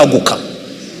barimo kwaguka,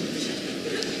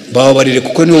 bababarire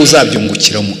kuko niwe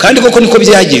uzabyungukiramo. Kandi koko niko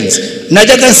byagenze.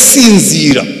 Najyaga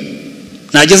nsinzira,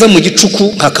 nageza mu gicuku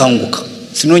nkakanguka,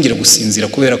 sinongere gusinzira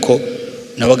kubera ko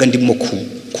nabaga ndimo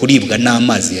kuribwa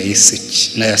n'amazi ya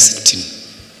eseki na ya sitina.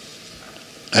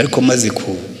 Ariko maze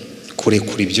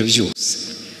kurekura ibyo byose,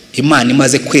 Imana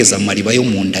imaze kweza amariba yo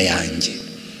mu nda yanjye,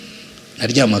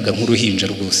 naryamaga nk'uruhinja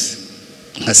rwose,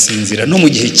 nkasinzira no mu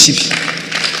gihe kibi.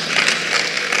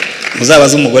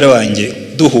 Muzabaza umugore wanjye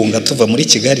duhunga tuva muri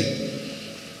Kigali,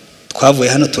 twavuye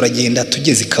hano turagenda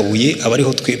tugeze Kabuye,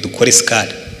 abariho twe dukore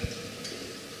skale.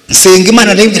 Nsenga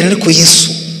Imana ndabwira ariko Yesu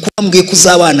kwambwiye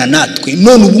kuzabana natwe,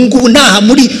 none ubu ngubu naha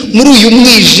muri uyu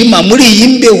mwijima, muri iyi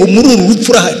mbeho, muri uru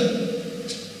rupfu urahari.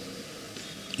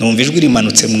 Numva ijwi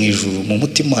rimanutse mu ijuru, mu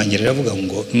mutima wanjye riravuga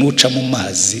ngo nuca mu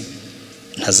mazi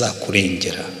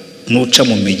ntazakurengera, nuca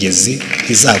mu migezi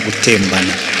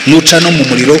ntizagutembana, nuca no mu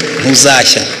muriro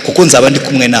ntuzashya, kuko nzaba ndi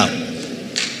kumwe nawe.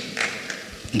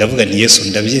 Ndavuga nti Yesu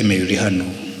ndabyemeye, uri hano.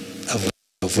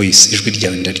 Voice, ijwi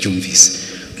ryawe ndaryumvise.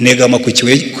 Negama ku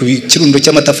kirundo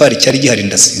cy'amatafari cyari gihari,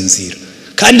 ndasinzira.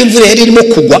 Kandi imvura yari irimo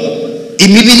kugwa,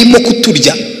 imibi irimo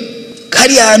kuturya,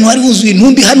 kari ahantu hari huzuye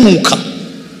intumbi hanuka,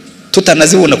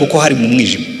 tutanazibona kuko hari mu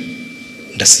mwijima.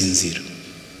 Ndasinzira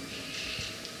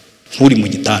nkuri mu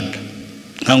gitanda.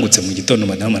 Nkangutse mu gitondo,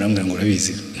 madamu arambwira ngo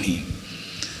urabizi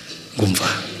ngumva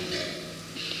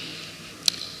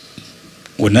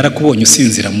ngo narakubonye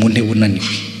usinzira mu ntebe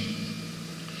unaniwe,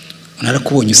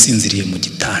 narakubonye usinziriye mu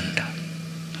gitanda,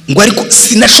 ngo ariko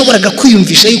sinashoboraga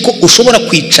kwiyumvisha yuko ushobora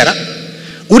kwicara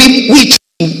wicara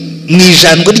mu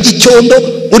ijambo ry'icyondo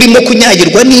urimo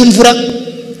kunyagirwa n'imvura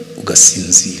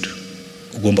ugasinzira.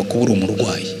 Ugomba kuba uri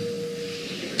umurwayi.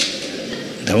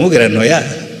 Ndamubwira noya,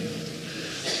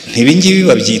 ntibingibi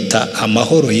babyita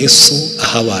amahoro Yesu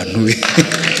aha abantu be.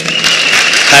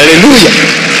 Haleluya.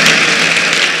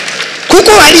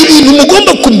 Kuko hari ibintu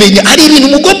mugomba kumenya, hari ibintu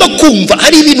mugomba kumva,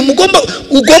 hari ibintu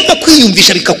ugomba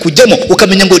kwiyumvisha bikakujyamo,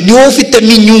 ukamenya ngo ni wowe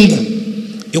ufitemo inyungu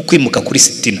yo kwimuka kuri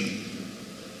sitina.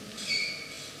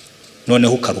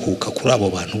 Noneho ukaruhuka kuri abo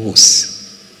bantu bose,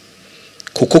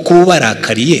 kuko kuba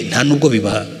barakariye nta nubwo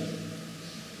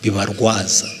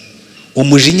bibarwaza.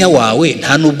 Umujinya wawe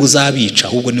nta nubwo uzabica,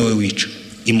 ahubwo niwe wica.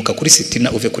 Imuka kuri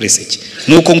sitina uve kuri eseki.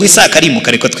 Nuko ngo Isaka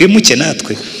arimuka, reka twimuke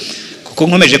natwe, kuko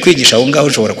nkomeje kwigisha aho ngaho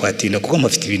nshobora kwatinda, kuko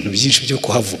mafite ibintu byinshi byo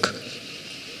kuhavuga.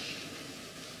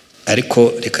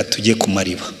 Ariko reka tujye ku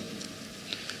mariba,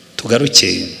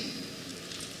 tugaruke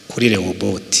kuri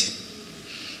Rehoboti.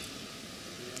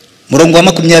 Murongo wa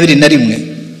 21,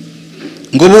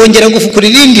 ngo bongera gufukura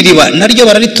irindi riba, naryo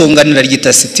bararitonganira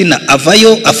ryita sitina,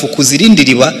 avayo afukuza irindi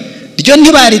riba, ryo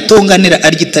ntibaritonganira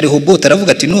aryita Rehoboti.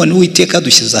 Aravuga ati none Uwiteka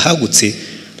dushyize ahagutse,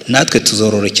 natwe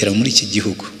tuzororokera muri iki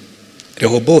gihugu.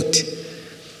 Rehoboti.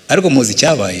 Ariko muzi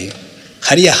cyabaye,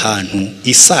 hari ahantu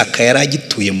Isaka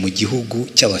yaragituye mu gihugu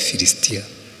cy'Abafilisitiya.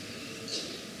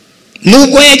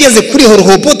 Nubwo yageze kuri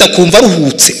Rehoboti akumva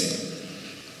aruhutse,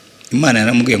 Imana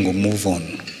yaramubwiye ngo move on,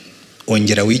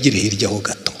 ongera wigire hirya ho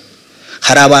gato.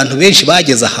 Hari abantu benshi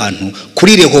bageze ahantu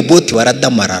kuri Rehoboti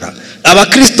baradamarara.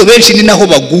 Abakristo benshi ni naho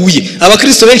baguye.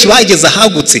 Abakristo benshi bageze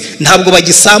ahagutse, ntabwo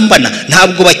bagisambana,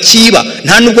 ntabwo bakiba,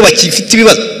 nta nubwo bakifite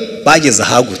ibibazo, bageze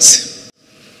ahagutse.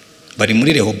 Bari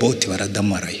muri Rehoboti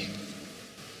baradamaraye.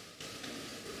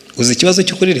 uzi ikibazo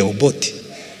cyo kuri Rehoboti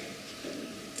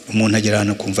umuntu agera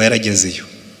hano kumva yaragezeyo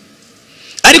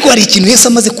ariko hari ikintu Yesu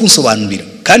amaze kunsobanurira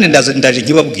kandi ndaje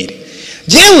nkibabwire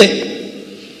jewe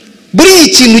buri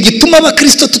ikintu gituma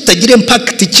abakristo tutagira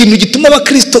impact ikintu gituma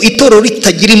abakristo itorero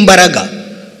ritagira imbaraga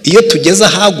iyo tugeze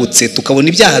ahagutse tukabona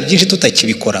ibyaha byinshi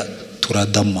tutakibikora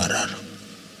turadamarara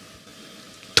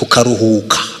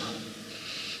tukaruhuka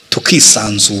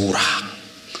tukisanzura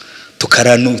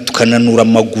tukananura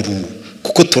amaguru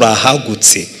kuko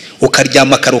turahagutse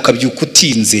ukaryama kare ukabyuka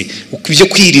utinze ibyo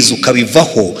kwiriza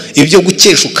ukabivaho ibyo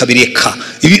gukesha ukabireka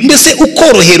mbese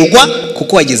ukoroherwa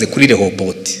kuko wageze kuri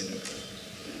Rehoboti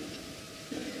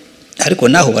ariko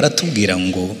naho baratubwira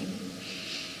ngo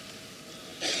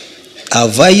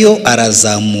avayo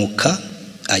arazamuka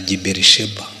ajya i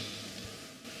Berisheba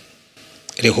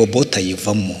Rehoboti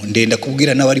ayivamo ndenda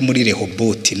kubwira n'abari muri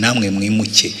Rehoboti namwe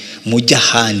mwimuke mujya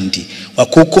handi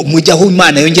kuko mujya aho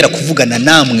Imana yongera kuvugana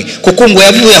namwe kuko ngo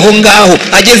yavuye aho ngaho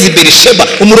ageze i Berisheba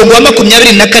umurongo wa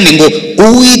 24 ngo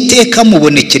Uwiteka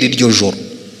mubonekera iryo joro.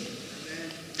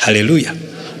 Haleluya.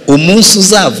 Umunsi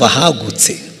uzava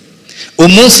hagutse,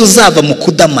 umunsi uzava mu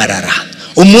kudamarara,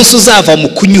 umunsi uzava mu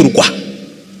kunyurwa,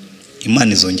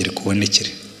 Imana izongere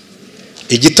kubonekere.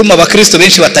 Igituma abakristo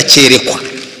benshi batakerekwa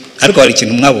ariko hari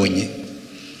ikintu mwabonye,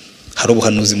 hari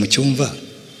ubuhanuzi mu cyumva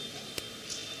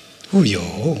uyo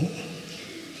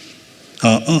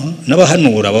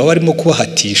n'abahanura baba barimo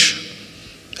kubahatisha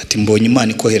ati mbonye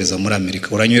Imana ikohereza muri Amerika,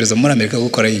 uranyohereza muri Amerika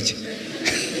gukora iki?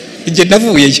 Nge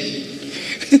navuyeyo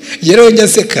yero njya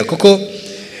seka kuko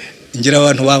ngira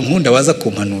abantu bankunda baza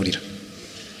kumpanurira,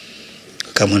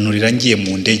 akampanurira ngiye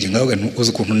mu ndege ngaho uzi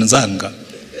ukuntu nzanga.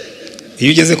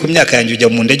 Iyo ugeze ku myaka yanjye ujya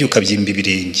mu ndege ukabyimba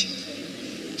ibirenge,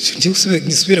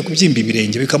 nisubira kubyimba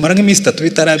ibirenge bikamara nk'iminsi 3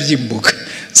 bitarabyimbuka,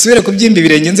 subira kubyimba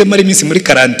ibirenge nze mari iminsi muri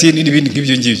karantini n'ibindi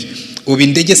nk'ibyo ngibyo. Ubu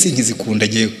indege sinkizikunda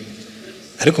jewe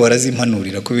ariko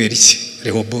barazimpanurira kubera iki?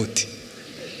 Rehoboti.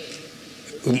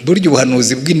 Buryo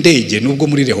ubuhanuzi bw'indege nubwo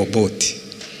muri Rehoboti,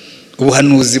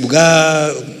 ubuhanuzi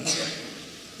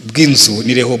bw'inzu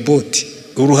ni Rehoboti,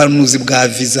 ubuhanuzi bwa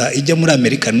visa ijya muri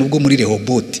Amerika nubwo muri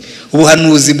Rehoboti,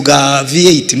 ubuhanuzi bwa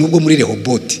V8 nubwo muri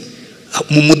Rehoboti.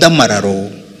 Mu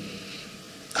mudamararo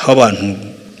aho abantu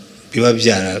biba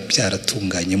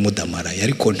byaratunganye mudamaraye,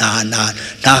 ariko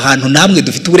nta hantu namwe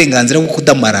dufite uburenganzira bwo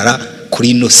kudamarara kuri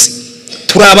ino si.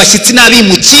 Turi abashyitsi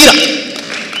n'abimukira.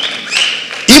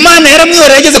 Imana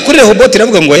yaramwihora yageze kuri Rehoboti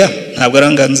iravuga ngo ya ntabwo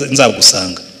aranga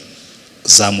nzagusanga,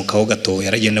 zamukaho gato.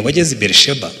 Yaragenda wageze i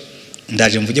Berisheba,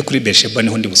 ndaje mvuge kuri Berisheba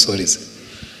niho ndi busoreze.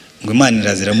 Ngo Imana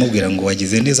irazira mubwira ngo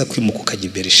wagize neza kwimuka ukajya i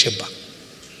Berisheba,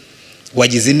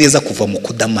 wagize neza kuva mu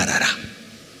kudamarara,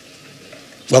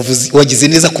 wagize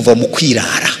neza kuva mu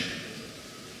kwirara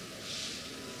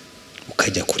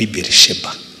ukajya kuri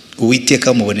Berisheba.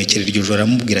 Uwiteka mubonekera iryo joro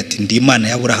aramubwira ati ndi Imana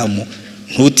ya Aburahamu,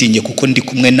 ntutinye kuko ndi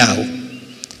kumwe nawe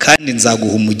kandi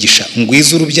nzaguha umugisha,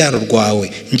 ngwiza urubyaro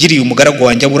rwawe, ngiriye umugaragu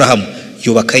wanjye Aburahamu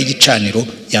yubaka igicaniro,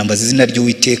 yambaza izina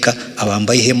ry'Uwiteka,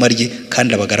 abambaye ihema rye,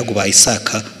 kandi abagaragu ba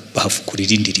Isaka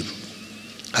bahafukurira indirimbo.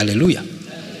 Haleluya.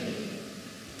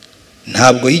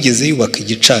 Ntabwo yigeze yubaka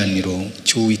igicaniro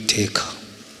cy'Uwiteka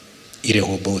i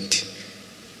Rehoboti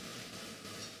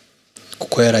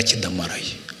kuko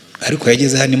yarakidamaraye, ariko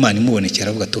yageze hano Imana imubonekera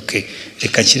avuga ati okay,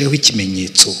 reka nshyireho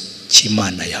ikimenyetso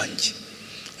cy'Imana yanjye,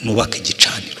 nubaka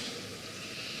igicaniro.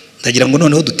 Ndagira ngo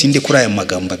noneho dutinde kuri aya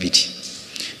magambo abiri.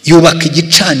 Yubaka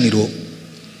igicaniro,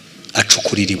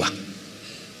 acukura iriba.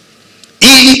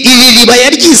 Iri riba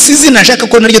yaryise izina nshaka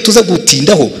ko naryo tuza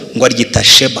gutindaho ngo aryita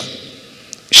Sheba.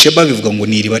 Sheba bivuga ngo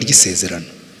ni iriba ry'isezerano.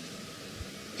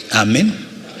 Amen.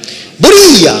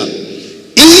 Buriya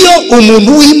iyo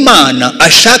umuntu w'Imana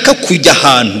ashaka kujya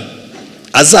ahantu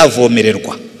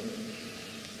azavomererwa,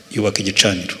 yubaka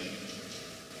igicaniro.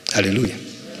 Haleluya.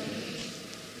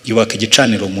 Yubaka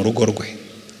igicaniro mu rugo rwe,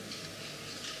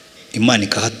 Imana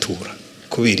ikahatura.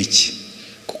 Kubera iki?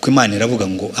 Kuko Imana iravuga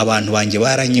ngo abantu banjye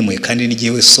baranyimuye kandi ni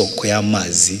jyewe soko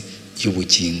y'amazi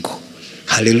y'ubugingo.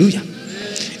 Haleluya.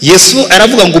 Yesu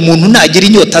aravuga ngo umuntu nagira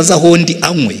inyota azahondi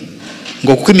anywe,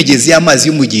 ngo kuko imigezi y'amazi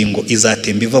y'umugingo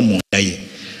izatemba iva mu nda ye.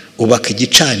 Ubaka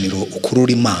igicaniro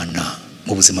ukurura Imana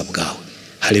mu buzima bwawe.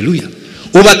 Haleluya.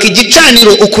 Ubaka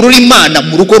igicaniro ukurura Imana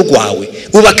mu rugo rwawe,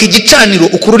 ubaka igicaniro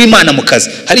ukurura Imana mu kazi.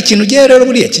 Hari ikintu gihe rero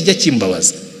buriya kijya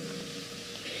kimbabaza.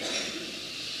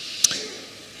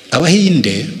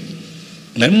 Abahinde,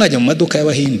 nari mwajya mu maduka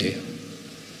y'Abahinde,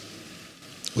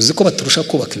 uzi ko baturusha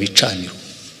kubaka ibicaniro.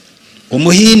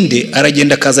 Umuhinde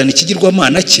aragenda akazana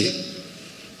ikigirwamana cye.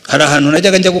 Hari ahantu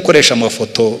najyaga njya gukoresha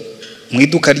amafoto mu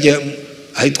iduka rye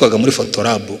ahitwaga muri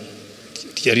Fotolab,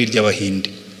 ryari ry'Abahinde.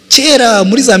 kera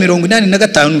muri za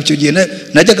 85 icyo gihe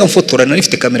najyaga mfotora,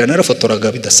 narifite kamera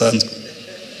narafotoraga bidasanzwe.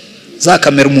 Za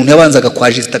kamera umuntu yabanzaga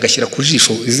kwajista agashyira ku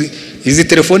jisho, izi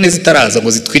telefone zitaraza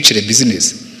ngo zitwicire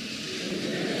business.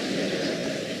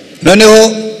 Noneho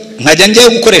nkajya ngiye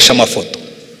gukoresha amafoto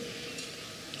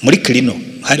muri Klino,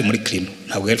 hari muri Klino,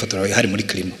 ntabwo yari fotora, hari muri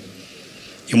Klino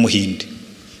y'umuhinde.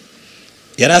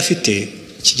 Yari afite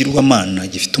ikigirwamana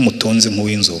gifite umutonzi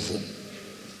nk'uw'inzovu,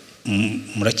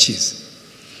 murakizi.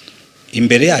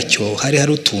 Imbere yacyo hari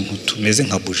utuntu tumeze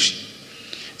nka buji.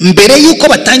 Mbere yuko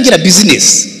batangira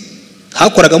business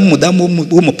hakoragamo umudamu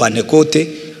w'umupantekote,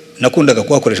 nakundaga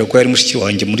kuhakoresha kuko yari mushiki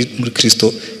wanjye muri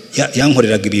Kristo,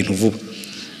 yankoreraga ibintu vuba.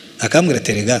 Akambwira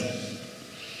terega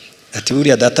ati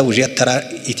buriya data buje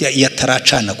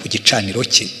yataracana ku gicaniro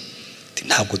cye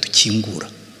ntabwo dukingura.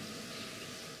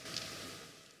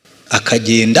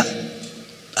 Akagenda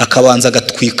akabanza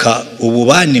agatwika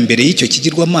ububani imbere y'icyo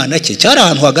kigirwamana cye, cyari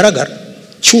ahantu hagaragara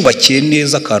cyubakiye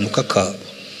neza, akantu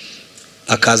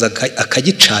akaza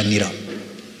akagicanira,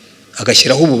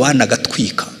 agashyiraho ububani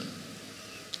agatwika,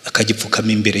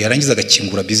 akagipfukama imbere, yarangiza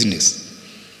agakingura business.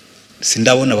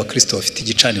 Sindabona abakristo bafite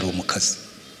igicaniro mu kazi.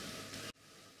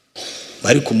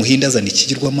 Bari ku muhinda azana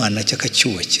ikigirwamana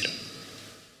cy'akacyubakira,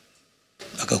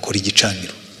 agakora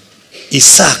igicaniro.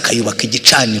 Isaka yubaka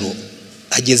igicaniro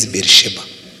ageze Berisheba.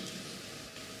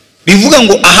 Bivuga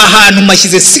ngo aha hantu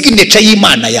mashyize signature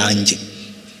y'Imana yanjye,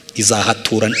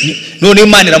 izahatura. None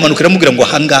Imana iramanukira amubwira ngo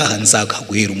ahangaha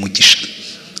nzagaguhera umugisha.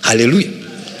 Haleluya.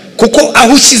 Kuko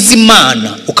aho ushyize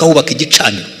Imana ukahubaka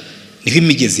igicaniro, niho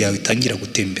imigezi yawe itangira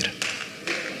gutembera.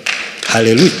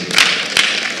 Haleluya.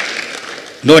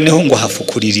 Noneho ngo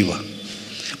hafukura iriba.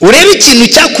 Urebe ikintu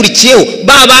cyakurikiyeho,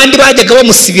 babandi bajyaga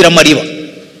bamusibira amariba,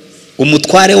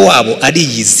 umutware wabo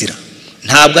ariyizira.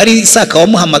 Ntabwo ari Isaka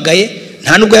wamuhamagaye,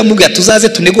 nta nubwo yamubwiye tuzaze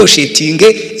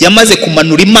tunegotiatinge, yamaze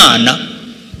kumanura Imana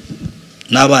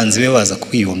n'abanzi be baza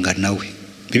kwiyonga nawe.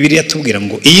 Bibiliya tubwira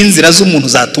ngo iyi nzira z'umuntu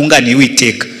zatunganiye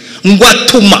Uwiteka, ngo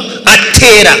atuma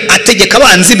atera ategeka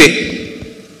abanzi be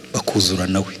bakuzura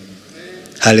nawe.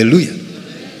 Haleluya.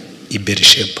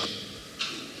 Iberisheba.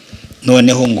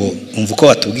 Noneho ngo umva uko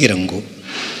batubwira ngo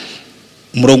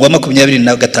umurongo wa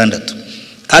 26,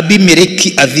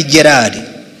 Abimeleki avigerari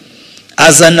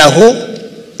azanaho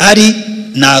ari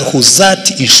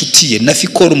Nahuzati inshuti ye na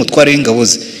Fikoro umutware w'ingabo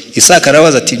ze. Isaka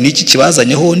arabaza ati niki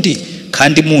kibazanyeho ndi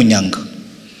kandi munyanga?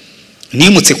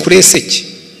 Nimutse kuri Eseki,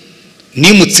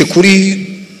 nimutse kuri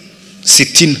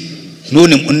Sitina,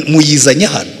 none muyizanye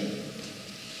hano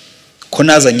ko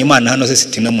nazanye Imana hano se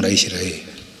Sitina murayishyira he?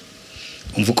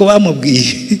 Umva uko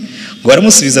bamubwiye ngo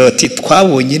baramusubiza bati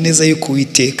twabonye neza yuko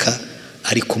Uwiteka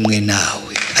ari kumwe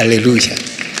nawe. Haleluya.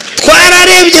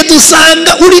 Twararebye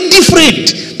dusanga uri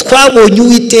different, twabonye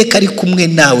Uwiteka ari kumwe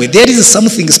nawe. There is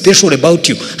something special about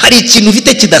you. Hari ikintu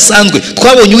ufite kidasanzwe,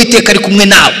 twabonye Uwiteka ari kumwe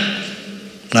nawe.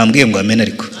 Mwambwiye ngo amen.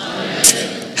 Ariko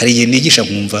hari igihe nigisha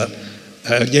nkumva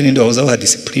harya ninde wahoza wa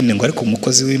discipline ngo ariko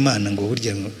umukozi w'Imana ngo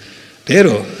burya ngo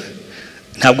rero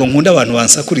ntabwo nkunda abantu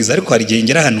bansakuriza, ariko hari igihe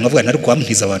ngera hano nkavuga ntari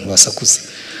kwampiza abantu basakuza.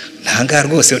 Ntanga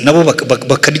rwose nabo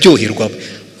bakaryoherwa.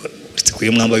 Uretse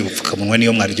kuyo mwambaye ubupfukamunwa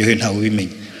niyo mwaryohewe ntawe ubimenya.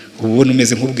 Ubona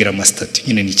umeze nk'ubwira amastatu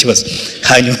nyine ni ikibazo.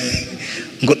 Hanyuma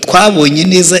ngo twabonye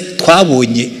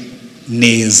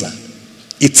neza.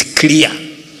 It's clear.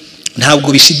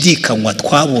 Ntabwo bishidikanywa,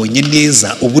 twabonye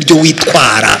neza uburyo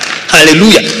witwara.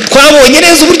 Haleluya. Twabonye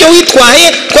neza uburyo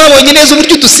witwaye, twabonye neza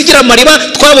uburyo dusigira amariba,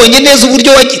 twabonye neza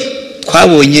uburyo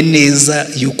twabonye neza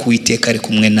yuko Uwiteka ari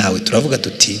kumwe nawe. Turavuga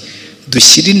tuti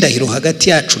dushyire indahiro hagati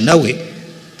yacu nawe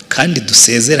kandi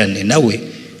dusezerane nawe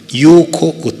yuko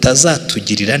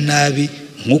utazatugirira nabi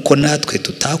nkuko natwe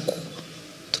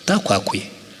tutakwakuye.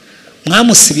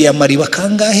 Mwamusibiye amariba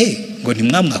kangahe ngo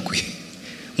ntimwamwakuye?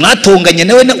 Mwatonganye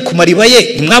nawe ku mariba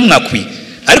ye ntimwamwakuye?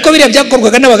 Ariko biriya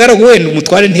byakorwaga n'abagaragu, wenda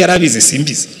umutware ntiyarabizi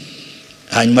simbizi.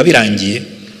 Hanyuma birangiye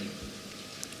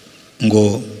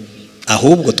ngo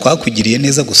ahubwo twakugiriye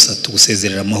neza gusa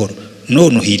tugusezerera amahoro,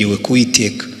 none uhiriwe ku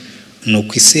Uwiteka.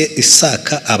 Nuko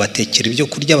Isaka abatekera ibyo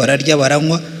kurya, bararya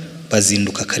baranywa,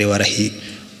 bazinduka kare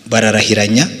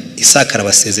bararahiranya. Isaka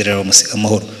arabasezerera bamusiga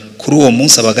amahoro. Kuri uwo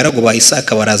munsi abagaragu ba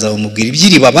Isaka baraza bamubwira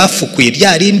ibyiriba bafukuye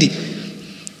rya rindi.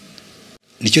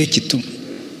 Nicyo gituma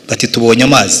bati tubonye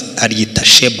amazi, aryita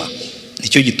Sheba.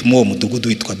 Nicyo gituma uwo mudugudu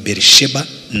witwa Berisheba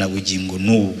na bugingo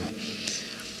n'ubu.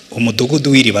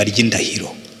 Umudugudu w'iriba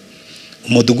ry'indahiro,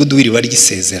 umudugudu w'iriba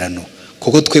ry'isezerano,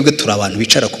 kuko twebwe turi abantu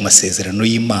bicara ku masezerano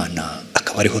y'Imana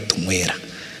akaba ariho tumwera.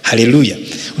 Haleluya.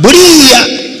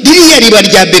 Buriya riba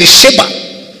rya Berisheba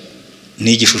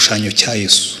ni igishushanyo cya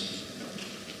Yesu.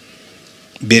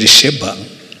 Berisheba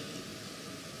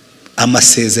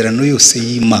amasezerano yose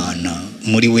y'Imana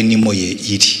muri we nimo ye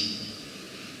iri.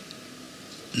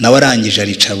 Nawe arangije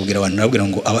aricara abwira abantu, arabwira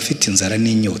ngo abafite inzara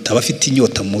n'inyota, abafite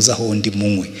inyota muza aho ndi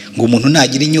munywe, ngo umuntu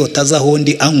nagira inyota aza aho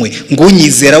ndi anywe, ngo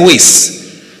unyizera wese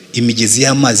imigezi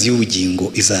y'amazi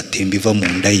y'ubugingo izatemba iva mu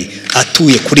nda ye,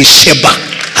 atuye kuri Sheba.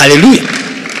 Haleluya.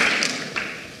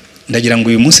 Ndagira ngo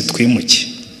uyu munsi twimuke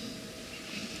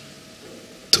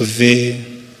tuve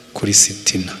kuri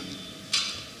Sitina,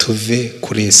 tuve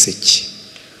kuri Eseki,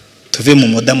 tuve mu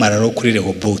mudamararo kuri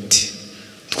Rehoboti,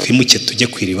 twimuke tujye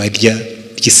ku iriba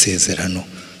ry'isezerano,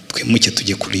 twimuke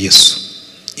tujye kuri Yesu,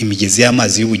 imigezi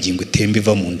y'amazi y'ubugingo itemba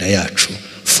iva mu nda yacu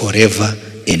forever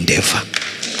and ever.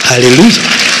 Haleluya.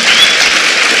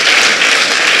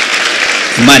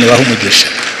 Imana ibahe umugisha.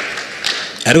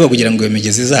 Ariko kugira ngo iyo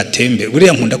migezi izatembe,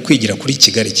 buriya nkunda kwigira kuri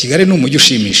Kigali. Kigali ni umujyi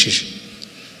ushimishije.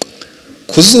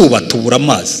 Kuzuba tubura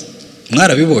amazi,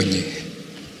 mwarabibonye.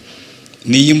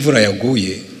 Niyo imvura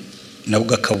yaguye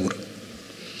nabwo akabura.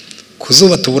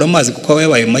 Kuzuba tubura amazi kuko aba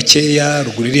yabaye makeya,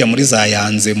 ruguru iriya muri za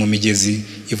Yanze mu migezi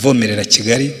ivomerera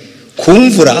Kigali. Ku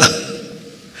mvura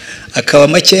akaba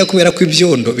makeya kubera ko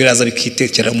ibyondo biraza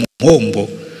bikitekera mu mpombo,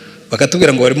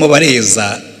 bakatubwira ngo barimo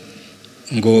bareza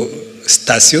ngo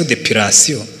station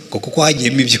d'epilation, kuko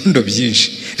hagiyemo ibyondo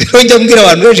byinshi. Rero njya mbwira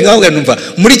abantu benshi ngaho numva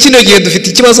muri kino gihe dufite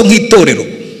ikibazo nk'itorero,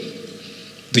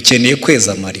 dukeneye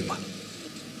kweza Amariba.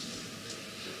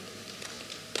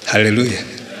 Haleluya.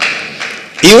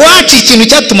 Iwacu ikintu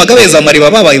cyatumaga beza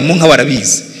Amariba babaye mu nka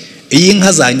barabizi. Iyi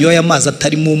nka zanyoye amazi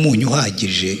atarimo umunyu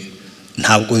uhagije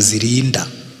ntabwo zirinda,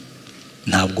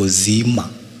 ntabwo zima,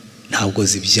 ntabwo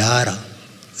zibyara,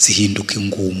 zihinduka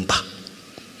ingumba.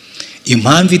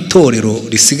 Impamvu itorero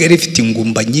risigaye rifite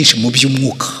ingumba nyinshi mu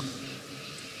by'umwuka,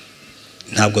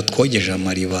 ntabwo twogeje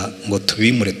Amariba ngo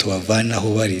tubimure tubavane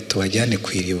aho bari tubajyane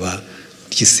ku iriba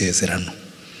ry'isezerano.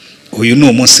 Uyu ni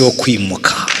umunsi wo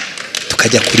kwimuka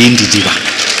tukajya kuri indi riba.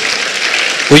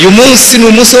 Uyu munsi ni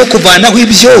umunsi wo kuvanaho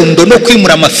ibyondo no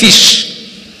kwimura amafishi,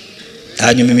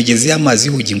 hanyuma imigezi y'amazi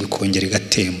y'ubugingo ikongera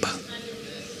igatemba,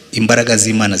 imbaraga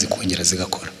z'Imana zikongera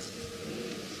zigakora.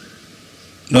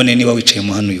 None niba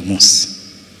wicayemo hano uyu munsi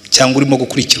cyangwa urimo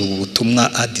gukurikira ubu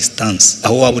butumwa a distance,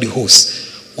 aho waba uri hose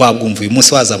wabwumva uyu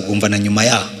munsi, wazabwumva na nyuma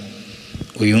yaho,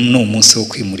 uyu ni umunsi wo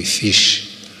kwimura ifishi.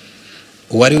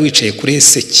 Uwari wicaye kuri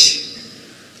Eseki,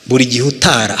 buri gihe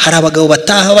utara, hari abagabo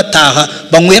bataha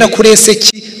banywera kuri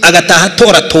Eseki, agataha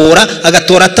atoragura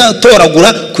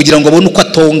kugira ngo abone uko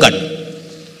atongana.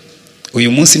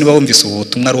 Uyu munsi niba wumvise ubu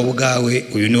butumwa ari ubwawe,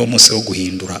 uyu ni wo munsi wo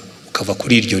guhindura ukava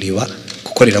kuri iryo riba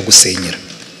kuko riragusenyera.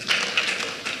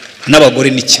 N'abagore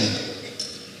ni kimwe.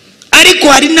 Ariko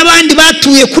hari n'abandi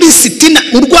batuye kuri Sitina,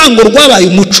 urwango rwabaye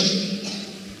umuco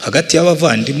hagati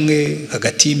y'abavandimwe,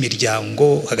 hagati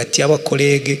y'imiryango, hagati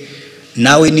y'abakolege.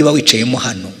 Nawe niba wicayemo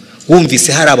hano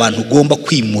wumvise hari abantu ugomba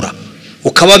kwimura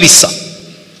ukababisa,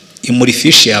 imura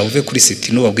ifishi yawe uve kuri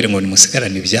Sitina ubabwire ngo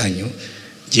nimusigarane ibyanyu,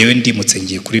 ngewe ndimutse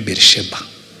ngiye kuri Berisheba.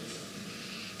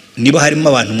 Niba harimo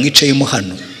abantu mwicayemo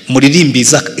hano muririmba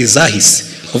izahise,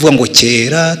 uvuga ngo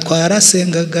kera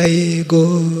twarasengaga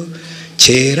yego,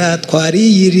 kera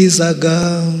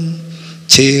twariyirizaga,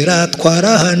 kera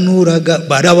twarahanuraga.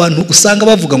 Bari abantu usanga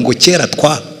bavuga ngo kera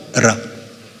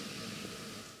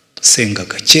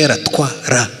sengaga, kera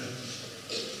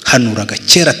hanuraga,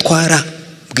 kera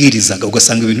bwirizaga,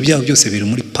 ugasanga ibintu byabo byose biri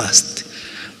muri past.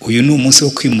 Uyu ni umunsi wo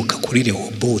kwimuka kuri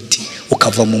Rehoboti,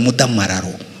 ukava mu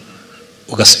mudamararo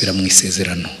ugasubira mu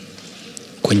isezerano,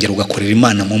 kongera ugakorera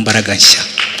Imana mu mbaraga nshya.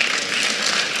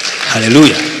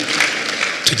 Haleluya.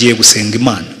 Tugiye gusenga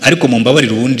Imana, ariko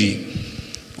mumbabarire ubundi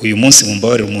uyu munsi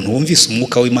mumbabarire umuntu wumvise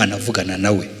umwuka w'Imana avugana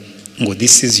nawe ngo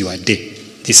this is your day,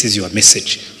 this is your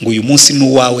message, ngo uyu munsi ni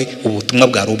uwawe, ubutumwa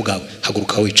bwari ubwawe,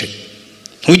 haguruka wicaye.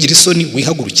 Ntugire isoni,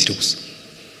 wihagurukire gusa.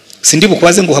 Sindi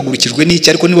bukubaze ngo uhagurukijwe n'iki,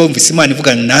 ariko niba wumvise Imana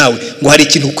ivugana nawe ngo hari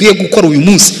ikintu ukwiye gukora uyu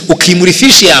munsi, ukimura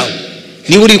ifishi yawe.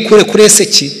 Niba uri kure kuri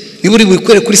Eseki, niba uri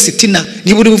bukore kuri Sitina,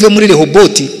 niba uri buve muri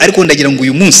Rehoboti, ariko ndagira ngo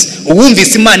uyu munsi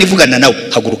uwumvise Imana ivugana nawe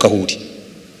haguruka huri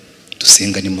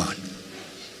dusengane Imana.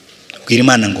 Bwira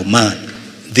Imana ngo man,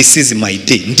 this is my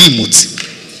day.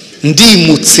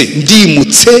 Ndimutse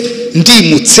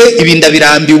ibi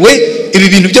ndabirambiwe, ibi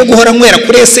bintu byo guhora nkwera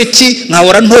kuri Eseki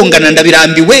nkahora ntongana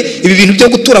ndabirambiwe, ibi bintu byo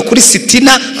gutura kuri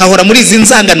Sitina nkahora muri izi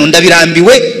nzangano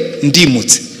ndabirambiwe.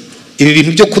 Ndimutse ibi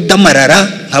bintu byo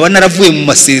kudamarara, nkaba naravuye mu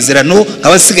masezerano,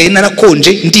 nkaba sigaye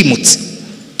narakonje. Ndimutse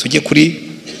tujye kuri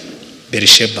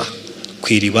Berisheba,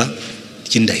 ku iriba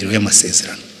ry'indahiro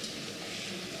y'amasezerano.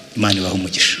 Imana ibahe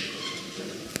umugisha.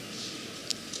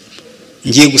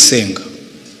 Ngiye gusenga.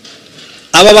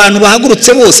 Aba bantu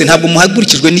bahagurutse bose ntabwo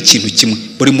muhagurikijwe n'ikintu kimwe,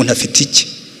 buri muntu afite iki.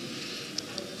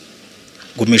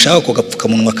 gumishaho ako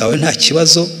gapfukamunwa kawe nta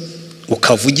kibazo,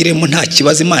 ukavugiremo nta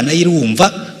kibazo, Imana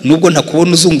yirumva nubwo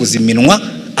ntakubona uzunguza iminwa,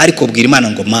 ariko bwira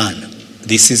Imana ngo Mana,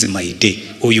 this is my day.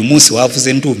 Uyu munsi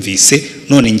wavuze ndumvise,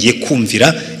 none ngiye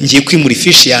kumvira, ngiye kwimura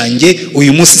ifishi yanjye.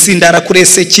 Uyu munsi sindara kuri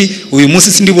Eseki, uyu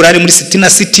munsi sindi burare muri Sitina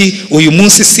City, uyu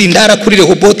munsi sindara kuri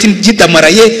Rehoboti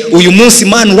gidamaraye, uyu munsi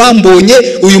Mana urambonye,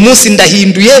 uyu munsi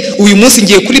ndahinduye, uyu munsi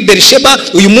ngiye kuri Berisheba,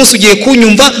 uyu munsi ugiye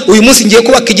kunyumva, uyu munsi ngiye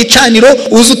kubaka igicaniro,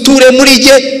 uzuture muri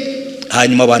jye.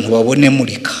 Hanyuma abantu babone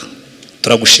murika.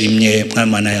 Turagushimye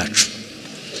Mana yacu.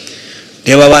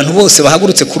 Reba abantu bose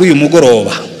bahagurutse kuri uyu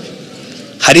mugoroba,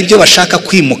 hari ibyo bashaka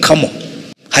kwimukamo,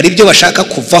 hari ibyo bashaka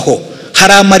kuvaho,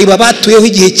 hari amariba batuyeho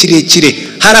igihe kirekire,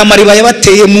 hari amariba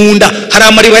yabateye mu nda, hari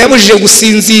amariba yabujije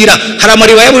gusinzira, hari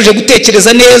amariba yabujije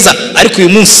gutekereza neza, ariko uyu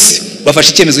munsi bafashe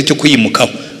icyemezo cyo kuyimukaho.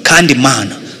 Kandi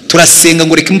Mana turasenga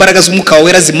ngo reka imbaraga z'umwuka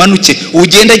wawe zimanuke,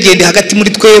 ugendagende hagati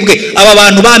muri twebwe. Aba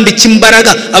bantu bambike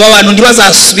imbaraga, aba bantu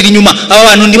ntibazasubira inyuma, aba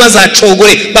bantu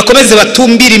ntibazacogore, bakomeze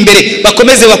batumbire imbere,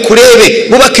 bakomeze bakurebe,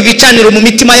 bubaka ibicaniro mu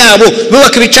mitima yabo,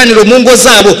 bubaka ibicaniro mu ngo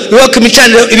zabo, bubaka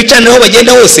ibicaniro aho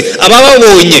bagenda hose.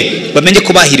 Abababonye bamenye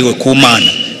ko bahiriwe ku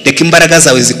Mana. Reka imbaraga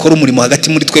zawe zikora umurimo hagati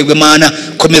muri twebwe Mana.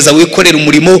 Komeza wikorera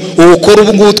umurimo, uwukora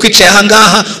ubu ngubu twicaye aha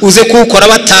ngaha, uze kuwukora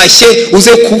batashye, uze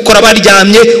kuwukora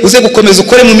baryamye, uze gukomeza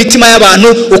ukore mu mitima y'abantu,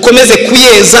 ukomeze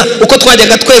kuyeza uko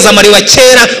twajyaga tweza amariba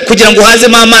kera kugira ngo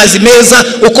hazemo amazi meza,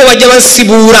 uko bajya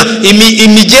basibura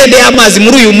imigende y'amazi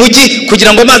muri uyu mujyi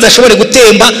kugira ngo amazi ashobore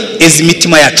gutemba. Ezi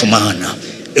imitima yacu Mana,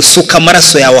 suka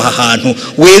amaraso yawe aha hantu,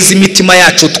 weze imitima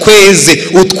yacu,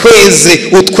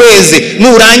 utweze,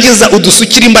 nurangiza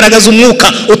udusukire imbaraga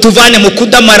z'umwuka, utuvane mu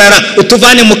kudamarara,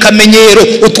 utuvane mu kamenyero,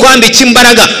 utwambike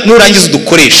imbaraga, nurangiza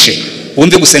udukoreshe.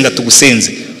 Wumve gusenga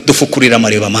tugusenze. Dufukurira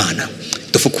amariba Mana,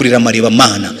 dufukurira amariba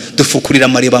Mana, dufukurira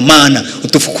amariba Mana,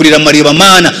 utufukurira amariba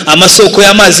Mana, amasoko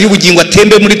y'amazi y'ubugingo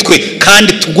atembe muri twe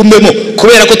kandi tugumemo,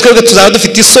 kubera ko twebwe tuzaba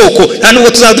dufite isoko, nta nubwo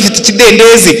tuzaba dufite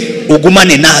ikidendezi.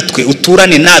 Ugumane natwe,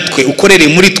 uturane natwe, ukorere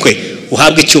muri twe,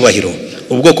 uhabwe icyubahiro,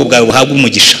 ubwoko bwawe buhabwe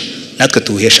umugisha, natwe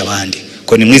tuwuhesha abandi.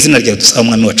 Ko ni mu izina ryawe dusaba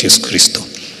Umwami wacu Yesu Kristo.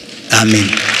 Amen.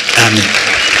 Amen.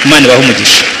 Imana ibahe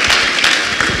umugisha.